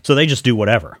 Mm-hmm. So they just do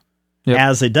whatever. Yep.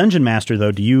 As a dungeon master,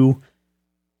 though, do you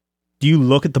do you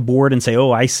look at the board and say,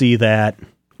 oh, I see that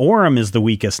Orym is the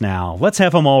weakest now. Let's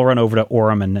have them all run over to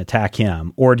Orym and attack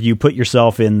him. Or do you put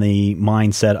yourself in the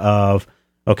mindset of,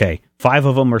 okay, 5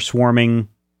 of them are swarming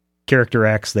character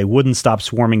X. They wouldn't stop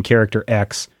swarming character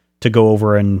X to go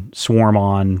over and swarm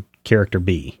on character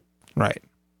B. Right.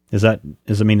 Does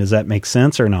that make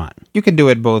sense or not? You can do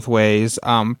it both ways.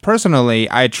 Personally,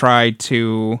 I try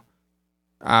to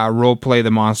role play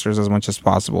the monsters as much as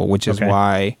possible, which is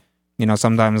why,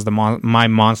 sometimes my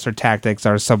monster tactics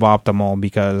are suboptimal,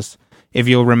 because if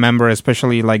you'll remember,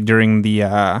 especially like during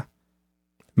the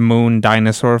Moon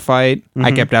dinosaur fight,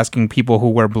 I kept asking people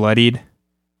who were bloodied.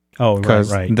 Oh,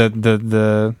 right.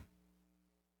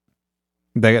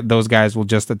 Those guys will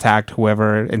just attack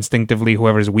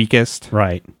whoever's weakest.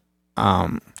 Right.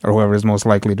 Or whoever is most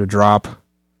likely to drop.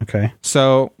 Okay.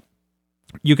 So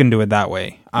you can do it that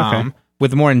way.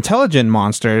 With more intelligent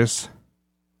monsters,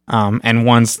 and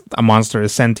once a monster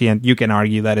is sentient, you can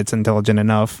argue that it's intelligent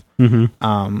enough.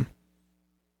 Mm-hmm.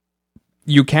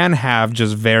 You can have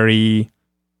just very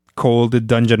cold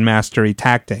dungeon mastery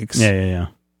tactics. Yeah.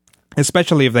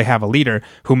 Especially if they have a leader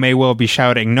who may well be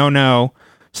shouting, no,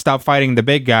 stop fighting the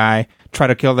big guy. Try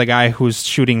to kill the guy who's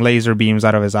shooting laser beams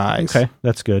out of his eyes. Okay,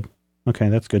 that's good. Okay,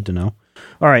 that's good to know.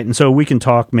 All right, and so we can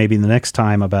talk maybe the next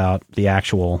time about the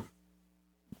actual,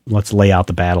 let's lay out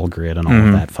the battle grid and all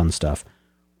of that fun stuff.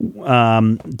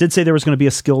 Did say there was going to be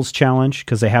a skills challenge,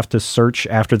 because they have to search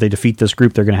after they defeat this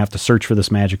group. They're going to have to search for this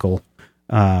magical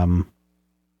item.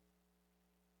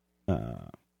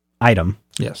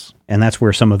 Yes. And that's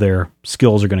where some of their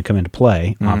skills are going to come into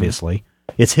play, obviously.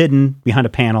 It's hidden behind a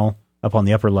panel up on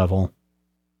the upper level.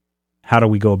 How do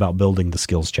we go about building the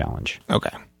skills challenge?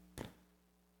 Okay.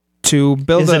 To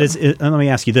build let me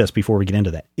ask you this before we get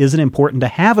into that. Is it important to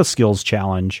have a skills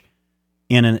challenge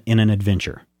in an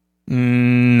adventure?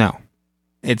 No.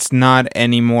 It's not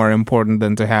any more important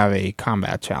than to have a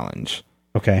combat challenge.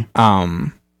 Okay.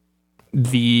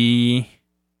 The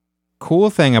cool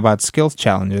thing about skills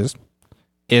challenges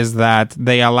is that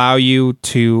they allow you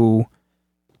to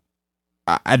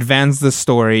advance the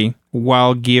story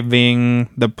while giving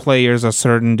the players a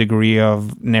certain degree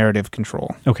of narrative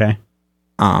control. Okay.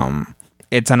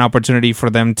 It's an opportunity for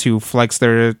them to flex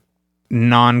their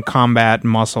non-combat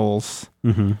muscles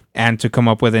and to come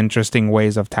up with interesting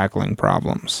ways of tackling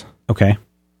problems. Okay.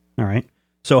 All right.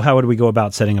 So how would we go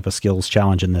about setting up a skills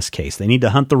challenge in this case? They need to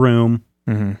hunt the room,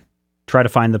 try to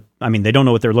find they don't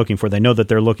know what they're looking for. They know that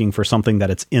they're looking for something that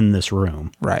it's in this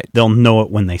room. Right. They'll know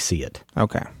it when they see it.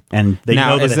 Okay. And they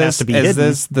know that it has to be hidden. Is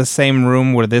this the same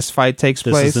room where this fight takes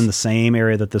place? This is in the same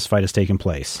area that this fight has taken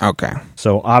place. Okay.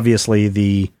 So obviously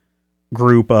the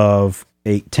group of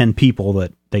 10 people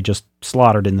that they just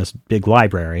slaughtered in this big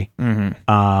library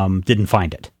didn't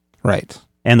find it. Right.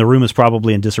 And the room is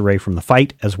probably in disarray from the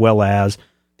fight, as well as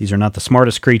these are not the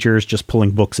smartest creatures, just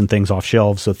pulling books and things off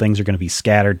shelves, so things are going to be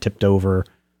scattered, tipped over,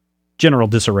 general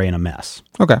disarray and a mess.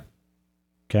 Okay.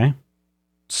 Okay?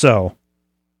 So,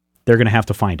 they're going to have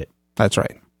to find it. That's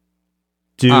right.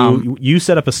 Do you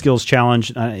set up a skills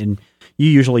challenge, and you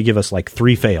usually give us like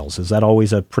 3 fails. Is that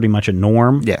always pretty much a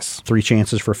norm? Yes. 3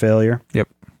 chances for failure? Yep.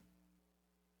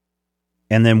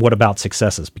 And then what about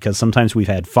successes? Because sometimes we've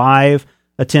had 5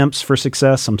 attempts for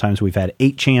success, sometimes we've had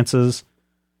 8 chances.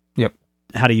 Yep.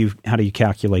 How do you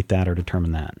calculate that or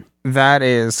determine that? That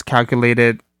is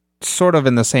calculated sort of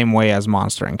in the same way as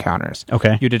monster encounters.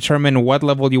 Okay. You determine what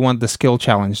level you want the skill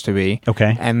challenge to be.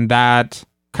 Okay. And that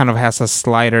kind of has a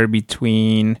slider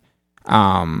between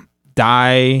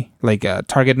like a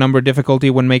target number difficulty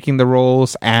when making the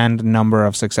rolls and number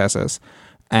of successes.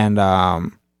 And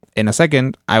in a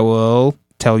second, I will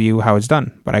tell you how it's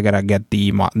done. But I gotta get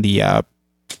the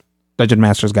Dungeon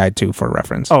Master's Guide 2 for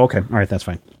reference. Oh, okay. All right, that's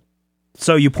fine.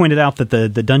 So you pointed out that the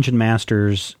Dungeon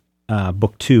Master's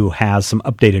Book 2 has some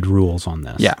updated rules on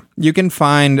this. Yeah. You can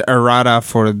find errata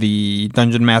for the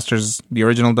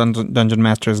original Dungeon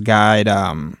Master's Guide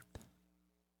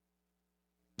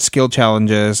skill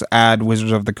challenges at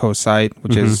Wizards of the Coast site,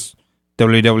 which is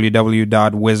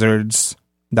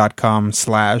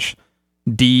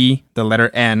www.wizards.com/D, the letter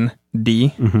N,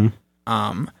 D.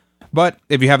 But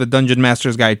if you have the Dungeon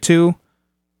Master's Guide 2,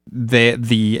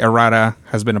 the errata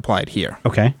has been applied here.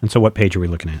 Okay. And so what page are we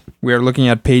looking at? We are looking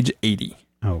at page 80.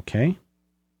 Okay.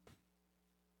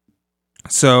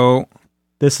 So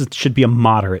this should be a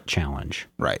moderate challenge.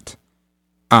 Right.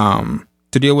 To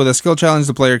deal with a skill challenge,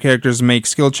 the player characters make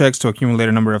skill checks to accumulate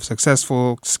a number of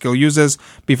successful skill uses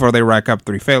before they rack up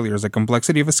 3 failures. The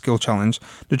complexity of a skill challenge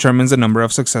determines the number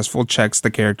of successful checks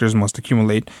the characters must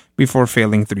accumulate before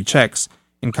failing 3 checks,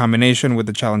 in combination with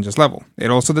the challenge's level.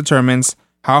 It also determines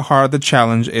how hard the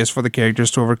challenge is for the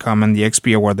characters to overcome and the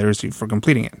XP award they receive for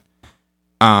completing it.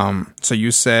 So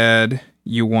you said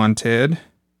you wanted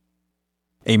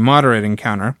a moderate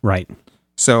encounter. Right.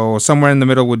 So somewhere in the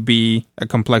middle would be a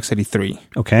complexity 3.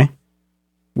 Okay.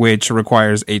 Which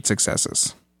requires 8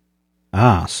 successes.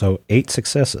 So 8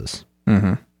 successes.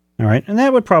 Mm-hmm. All right. And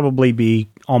that would probably be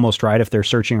almost right if they're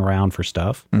searching around for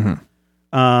stuff.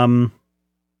 Mm-hmm.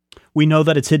 We know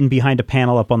that it's hidden behind a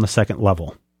panel up on the second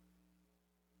level.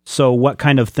 So what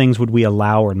kind of things would we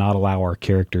allow or not allow our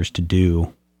characters to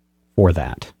do for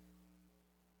that?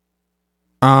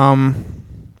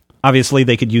 Obviously,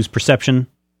 they could use perception.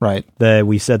 Right.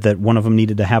 We said that one of them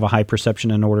needed to have a high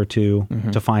perception in order to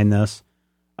find this.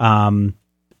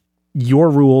 Your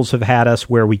rules have had us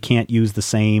where we can't use the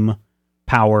same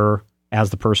power as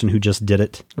the person who just did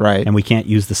it. Right. And we can't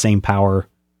use the same power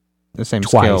the same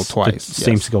skill twice.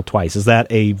 Same skill twice. Is that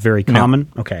a very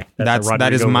common? No. Okay.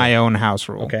 That is my own house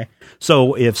rule. Okay.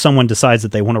 So if someone decides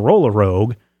that they want to roll a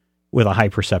rogue with a high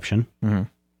perception,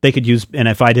 they could use, and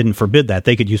if I didn't forbid that,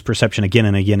 they could use perception again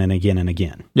and again and again and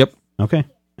again. Yep. Okay.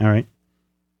 All right.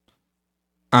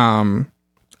 And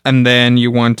then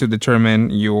you want to determine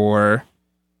your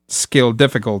skill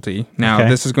difficulty. Now,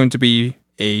 this is going to be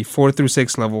a 4 through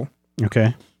 6 level.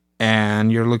 Okay.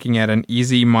 And you're looking at an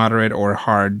easy, moderate, or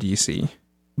hard DC.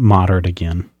 Moderate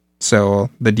again.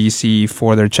 So the DC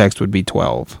for their checks would be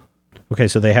 12. Okay,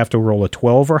 so they have to roll a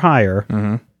 12 or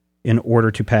higher in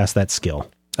order to pass that skill.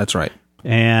 That's right.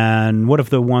 And what of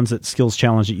the ones that skills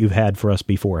challenge that you've had for us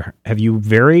before? Have you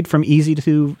varied from easy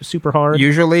to super hard?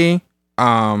 Usually,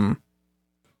 I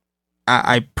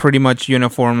pretty much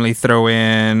uniformly throw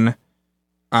in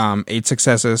 8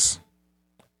 successes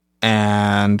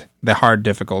and the hard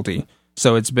difficulty.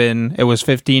 So it was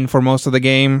 15 for most of the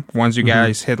game. Once you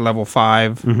guys hit level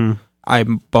 5, I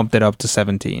bumped it up to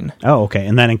 17. Oh, okay.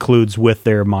 And that includes with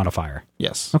their modifier.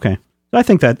 Yes. Okay. I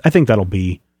think that'll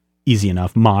be easy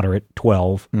enough. Moderate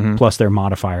 12 plus their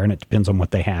modifier, and it depends on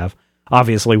what they have.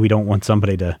 Obviously, we don't want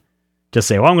somebody to just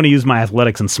say, "Well, I'm going to use my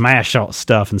athletics and smash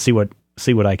stuff and see what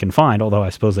I can find." Although I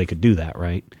suppose they could do that,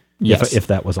 right? Yes. If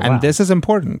that was allowed. And this is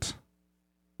important.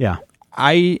 Yeah.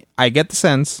 I get the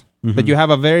sense that you have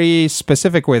a very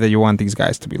specific way that you want these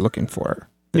guys to be looking for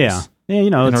this.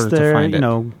 Yeah.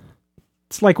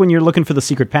 It's like when you're looking for the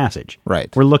secret passage.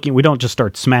 Right. We don't just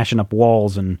start smashing up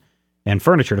walls and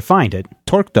furniture to find it.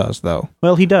 Torque does, though.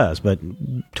 Well, he does, but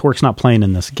Torque's not playing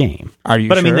in this game. Are you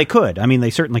But sure? I mean, they could. I mean,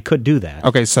 they certainly could do that.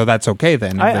 Okay, so that's okay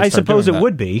then. I suppose it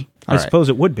would be. I suppose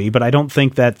it would be, but I don't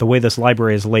think that the way this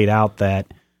library is laid out, that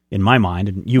in my mind,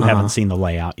 and you haven't seen the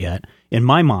layout yet, in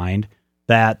my mind,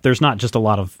 that there's not just a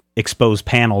lot of exposed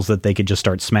panels that they could just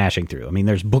start smashing through. I mean,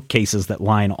 there's bookcases that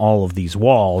line all of these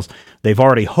walls. They've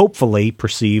already hopefully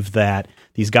perceived that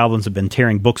these goblins have been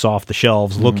tearing books off the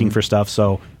shelves looking for stuff,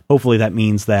 so hopefully that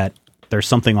means that there's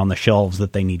something on the shelves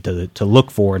that they need to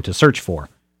look for and to search for.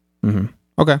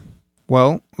 Okay.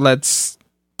 Well, let's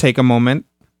take a moment.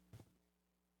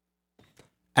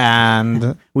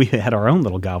 And we had our own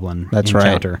little goblin that's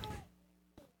encounter.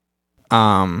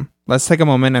 Right. Let's take a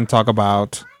moment and talk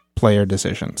about player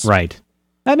decisions. Right.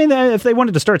 I mean, if they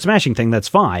wanted to start smashing things, that's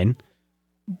fine.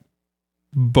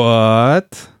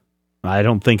 But I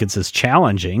don't think it's as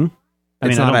challenging. I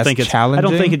don't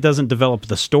think it doesn't develop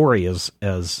the story as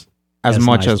much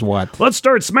nice. as what? Let's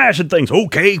start smashing things.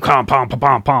 Okay, pom pom pom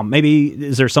pom pom. Maybe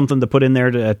is there something to put in there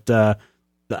at a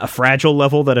fragile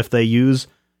level that if they use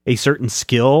a certain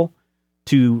skill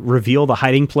to reveal the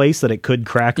hiding place, that it could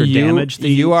crack or damage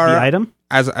the item?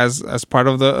 As part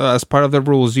of the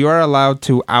rules, you are allowed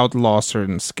to outlaw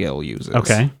certain skill uses.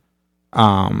 Okay.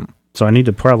 So I need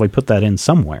to probably put that in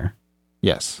somewhere.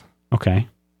 Yes. Okay.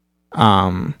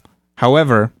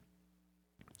 However,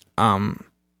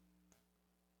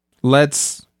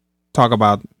 let's talk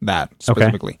about that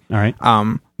specifically. Okay. All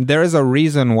right. There is a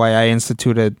reason why I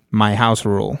instituted my house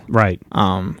rule. Right.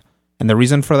 And the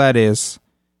reason for that is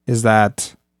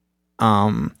that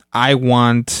I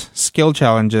want skill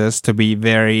challenges to be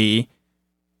very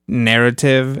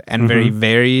narrative and very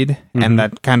varied, and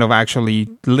that kind of actually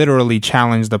literally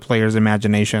challenge the player's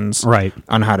imaginations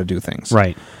on how to do things.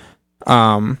 Right.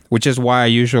 Which is why I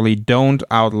usually don't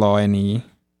outlaw any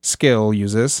skill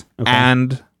uses,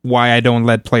 and why I don't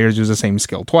let players use the same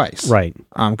skill twice. Right.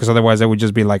 Because otherwise I would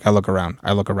just be like, I look around.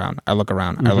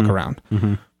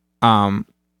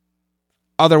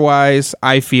 Otherwise,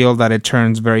 I feel that it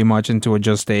turns very much into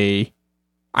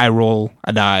I roll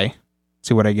a die,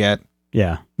 see what I get.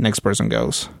 Yeah. Next person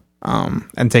goes.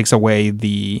 And takes away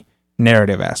the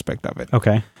narrative aspect of it.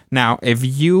 Okay. Now, if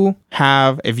you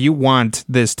want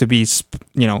this to be,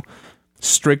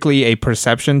 strictly a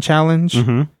perception challenge,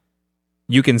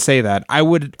 you can say that. I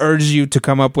would urge you to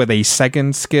come up with a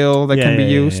second skill that can be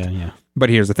used. But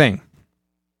here's the thing.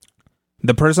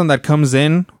 The person that comes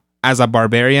in as a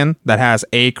barbarian that has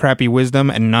a crappy wisdom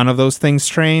and none of those things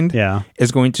trained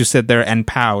is going to sit there and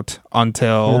pout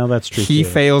until he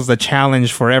fails the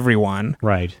challenge for everyone.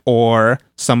 Right. Or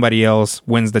somebody else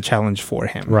wins the challenge for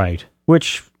him. Right.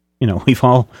 Which, we've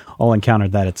all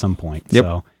encountered that at some point.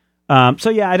 Yep.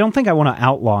 So yeah, I don't think I want to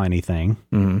outlaw anything,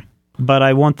 but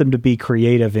I want them to be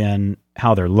creative in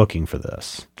how they're looking for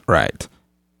this. Right.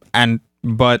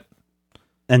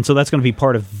 And so that's going to be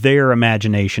part of their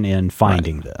imagination in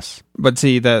finding this. But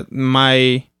see, what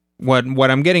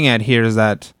I'm getting at here is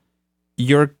that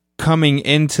you're coming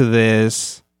into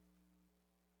this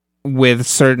with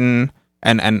certain,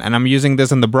 and I'm using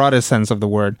this in the broadest sense of the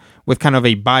word, with kind of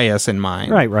a bias in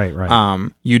mind.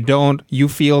 Right. You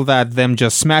feel that them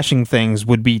just smashing things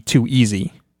would be too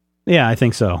easy. Yeah, I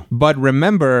think so. But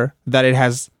remember that it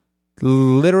has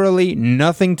literally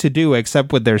nothing to do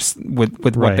except with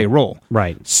what they roll.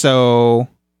 Right. So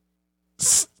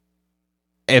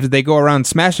if they go around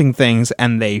smashing things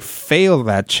and they fail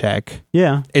that check,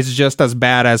 it's just as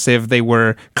bad as if they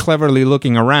were cleverly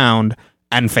looking around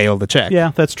and failed the check.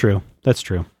 Yeah, that's true.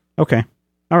 Okay.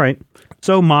 All right.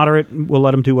 So moderate, we'll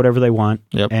let them do whatever they want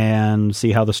and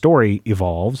see how the story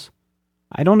evolves.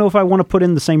 I don't know if I want to put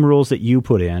in the same rules that you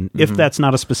put in, if that's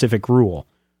not a specific rule.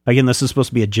 Again, this is supposed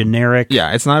to be a generic...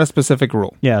 Yeah, it's not a specific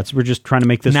rule. Yeah, we're just trying to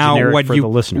make this generic for the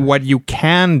listener. What you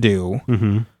can do,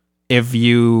 if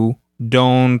you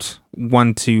don't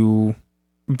want to...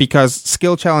 Because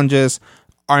skill challenges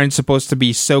aren't supposed to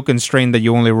be so constrained that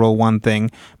you only roll one thing,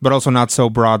 but also not so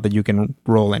broad that you can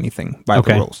roll anything by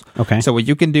the rules. Okay. So what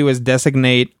you can do is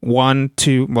designate 1,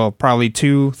 2, well, probably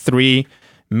 2, 3,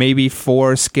 maybe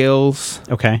 4 skills.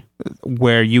 Okay.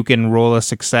 Where you can roll a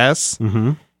success.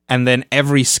 And then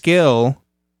every skill,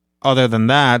 other than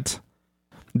that,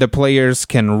 the players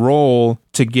can roll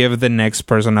to give the next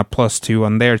person a +2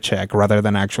 on their check rather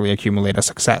than actually accumulate a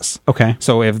success. Okay.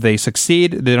 So if they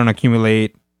succeed, they don't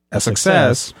accumulate a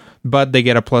success, but they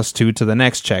get a +2 to the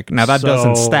next check. Now that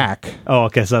doesn't stack. Oh,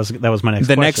 okay. So that was my next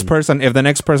question. If the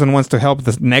next person wants to help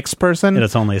the next person,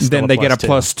 it's only then they get a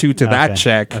 +2 to that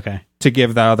check. Okay. To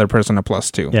give the other person a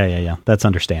 +2. Yeah. That's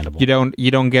understandable. You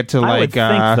don't get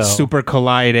to super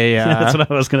collide a. That's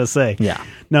what I was going to say. Yeah.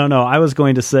 No. I was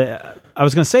going to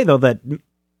say though that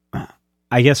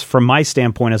I guess from my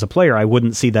standpoint as a player, I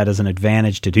wouldn't see that as an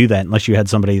advantage to do that unless you had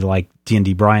somebody like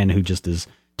D&D Brian who just is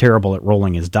terrible at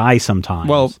rolling his die sometimes.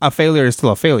 Well, a failure is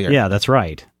still a failure. Yeah, that's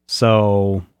right.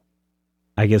 So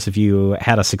I guess if you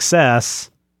had a success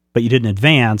but you didn't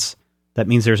advance, that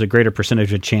means there's a greater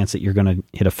percentage of chance that you're going to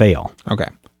hit a fail. Okay.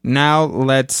 Now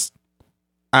let's...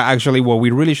 Actually, what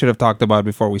we really should have talked about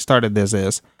before we started this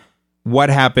is what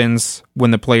happens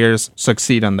when the players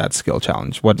succeed on that skill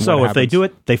challenge. What if they do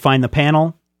it, they find the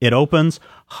panel, it opens,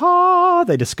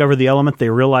 they discover the element, they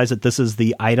realize that this is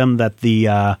the item that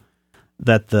the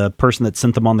person that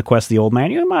sent them on the quest, the old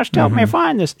man, you must help me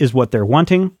find this, is what they're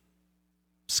wanting.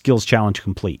 Skills challenge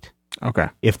complete. Okay.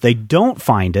 If they don't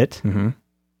find it...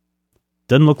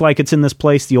 Doesn't look like it's in this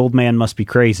place. The old man must be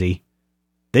crazy.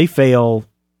 They fail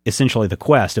essentially the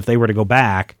quest. If they were to go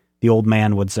back, the old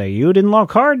man would say, "You didn't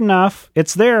look hard enough.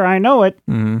 It's there. I know it."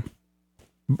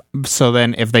 So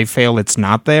then if they fail, it's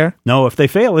not there? No, if they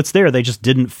fail, it's there. They just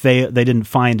didn't fail. They didn't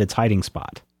find its hiding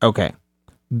spot. Okay.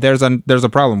 There's a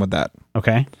problem with that.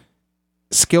 Okay.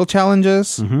 Skill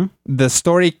challenges, the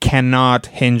story cannot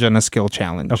hinge on a skill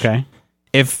challenge. Okay.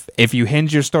 If you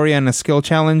hinge your story on a skill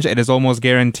challenge, it is almost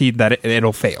guaranteed that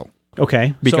it'll fail.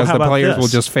 Okay. Because the players will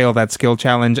just fail that skill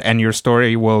challenge and your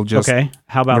story will just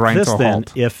How about grind this to a then?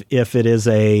 halt. If it is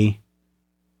a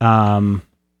how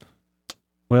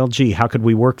could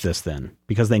we work this then?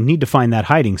 Because they need to find that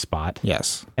hiding spot.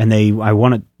 Yes. And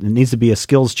it needs to be a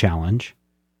skills challenge.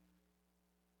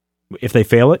 If they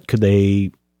fail it, could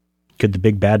the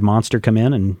big bad monster come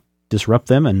in and disrupt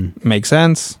them and make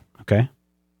sense? Okay.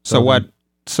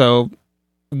 So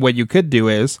what you could do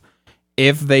is,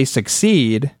 if they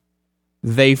succeed,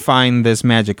 they find this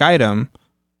magic item,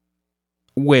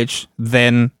 which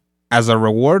then, as a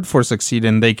reward for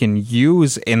succeeding, they can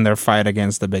use in their fight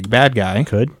against the big bad guy.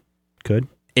 Could.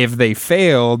 If they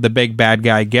fail, the big bad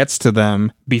guy gets to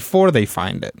them before they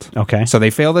find it. Okay. So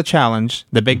they fail the challenge.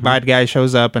 The big bad guy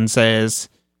shows up and says,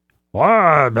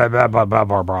 right.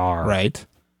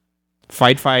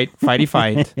 Fighty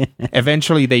fight.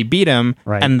 Eventually they beat him,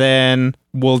 right. And then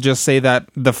we'll just say that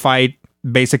the fight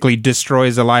basically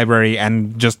destroys the library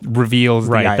and just reveals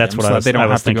the item. That's what I was, they don't I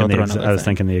was have to thinking. go through I was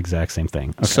thinking the exact same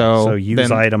thing. Okay. So use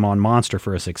then, item on monster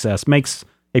for a success makes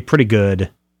a pretty good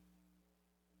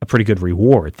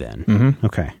reward then. Mm-hmm.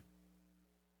 Okay.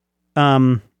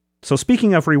 So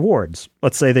speaking of rewards,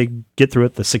 let's say they get through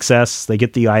it, the success, they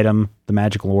get the item, the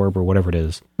magical orb or whatever it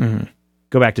is. Mm-hmm.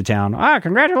 Go back to town.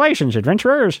 Congratulations,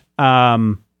 adventurers.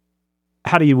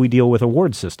 How do we deal with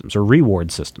award systems or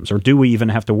reward systems, or do we even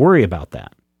have to worry about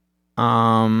that?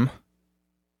 Well,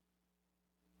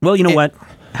 you know what?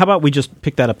 How about we just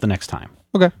pick that up the next time?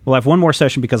 Okay. We'll have one more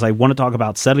session because I want to talk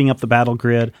about setting up the battle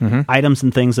grid, items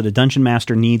and things that a dungeon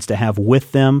master needs to have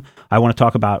with them. I want to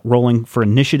talk about rolling for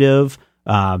initiative,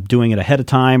 doing it ahead of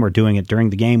time or doing it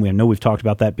during the game. We know we've talked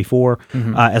about that before,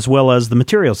 as well as the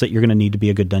materials that you're going to need to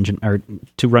be a good dungeon or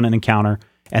to run an encounter.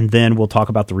 And then we'll talk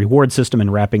about the reward system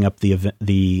and wrapping up the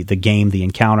game, the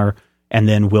encounter, and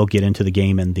then we'll get into the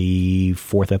game in the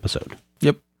 4th episode.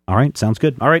 Yep. All right, sounds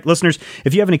good. All right, listeners,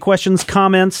 if you have any questions,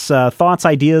 comments, thoughts,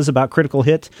 ideas about Critical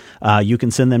Hit, you can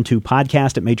send them to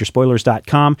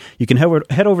podcast@majorspoilers.com. You can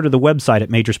head over to the website at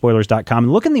majorspoilers.com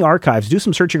and look in the archives, do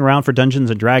some searching around for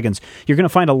Dungeons & Dragons. You're going to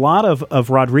find a lot of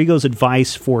Rodrigo's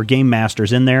advice for game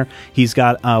masters in there. He's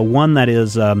got one that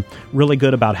is really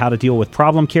good about how to deal with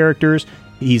problem characters.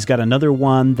 He's got another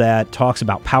one that talks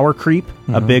about power creep,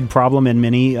 a big problem in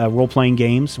many role-playing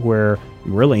games, where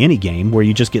really any game, where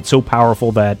you just get so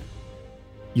powerful that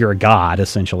you're a god,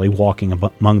 essentially, walking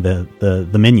among the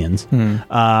minions.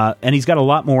 And he's got a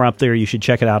lot more up there. You should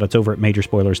check it out. It's over at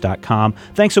majorspoilers.com.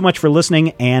 Thanks so much for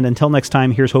listening, and until next time,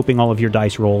 here's hoping all of your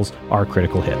dice rolls are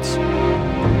critical hits.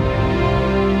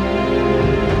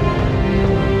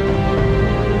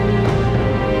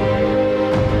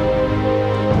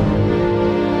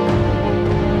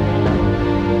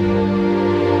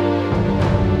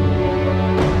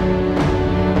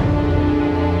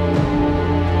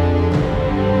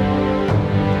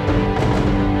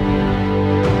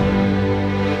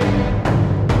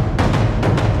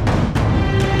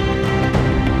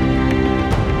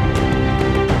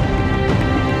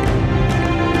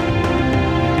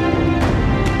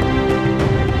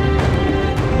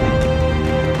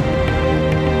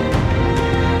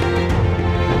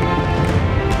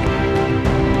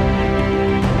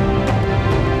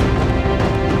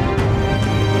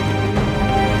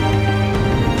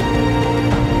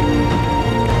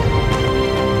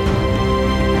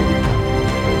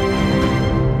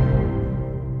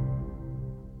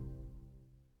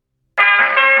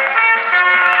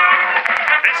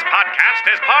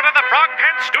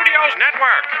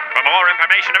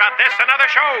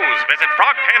 Shows, visit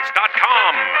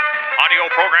frogpants.com. Audio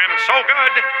program so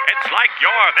good, it's like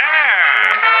you're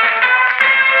there.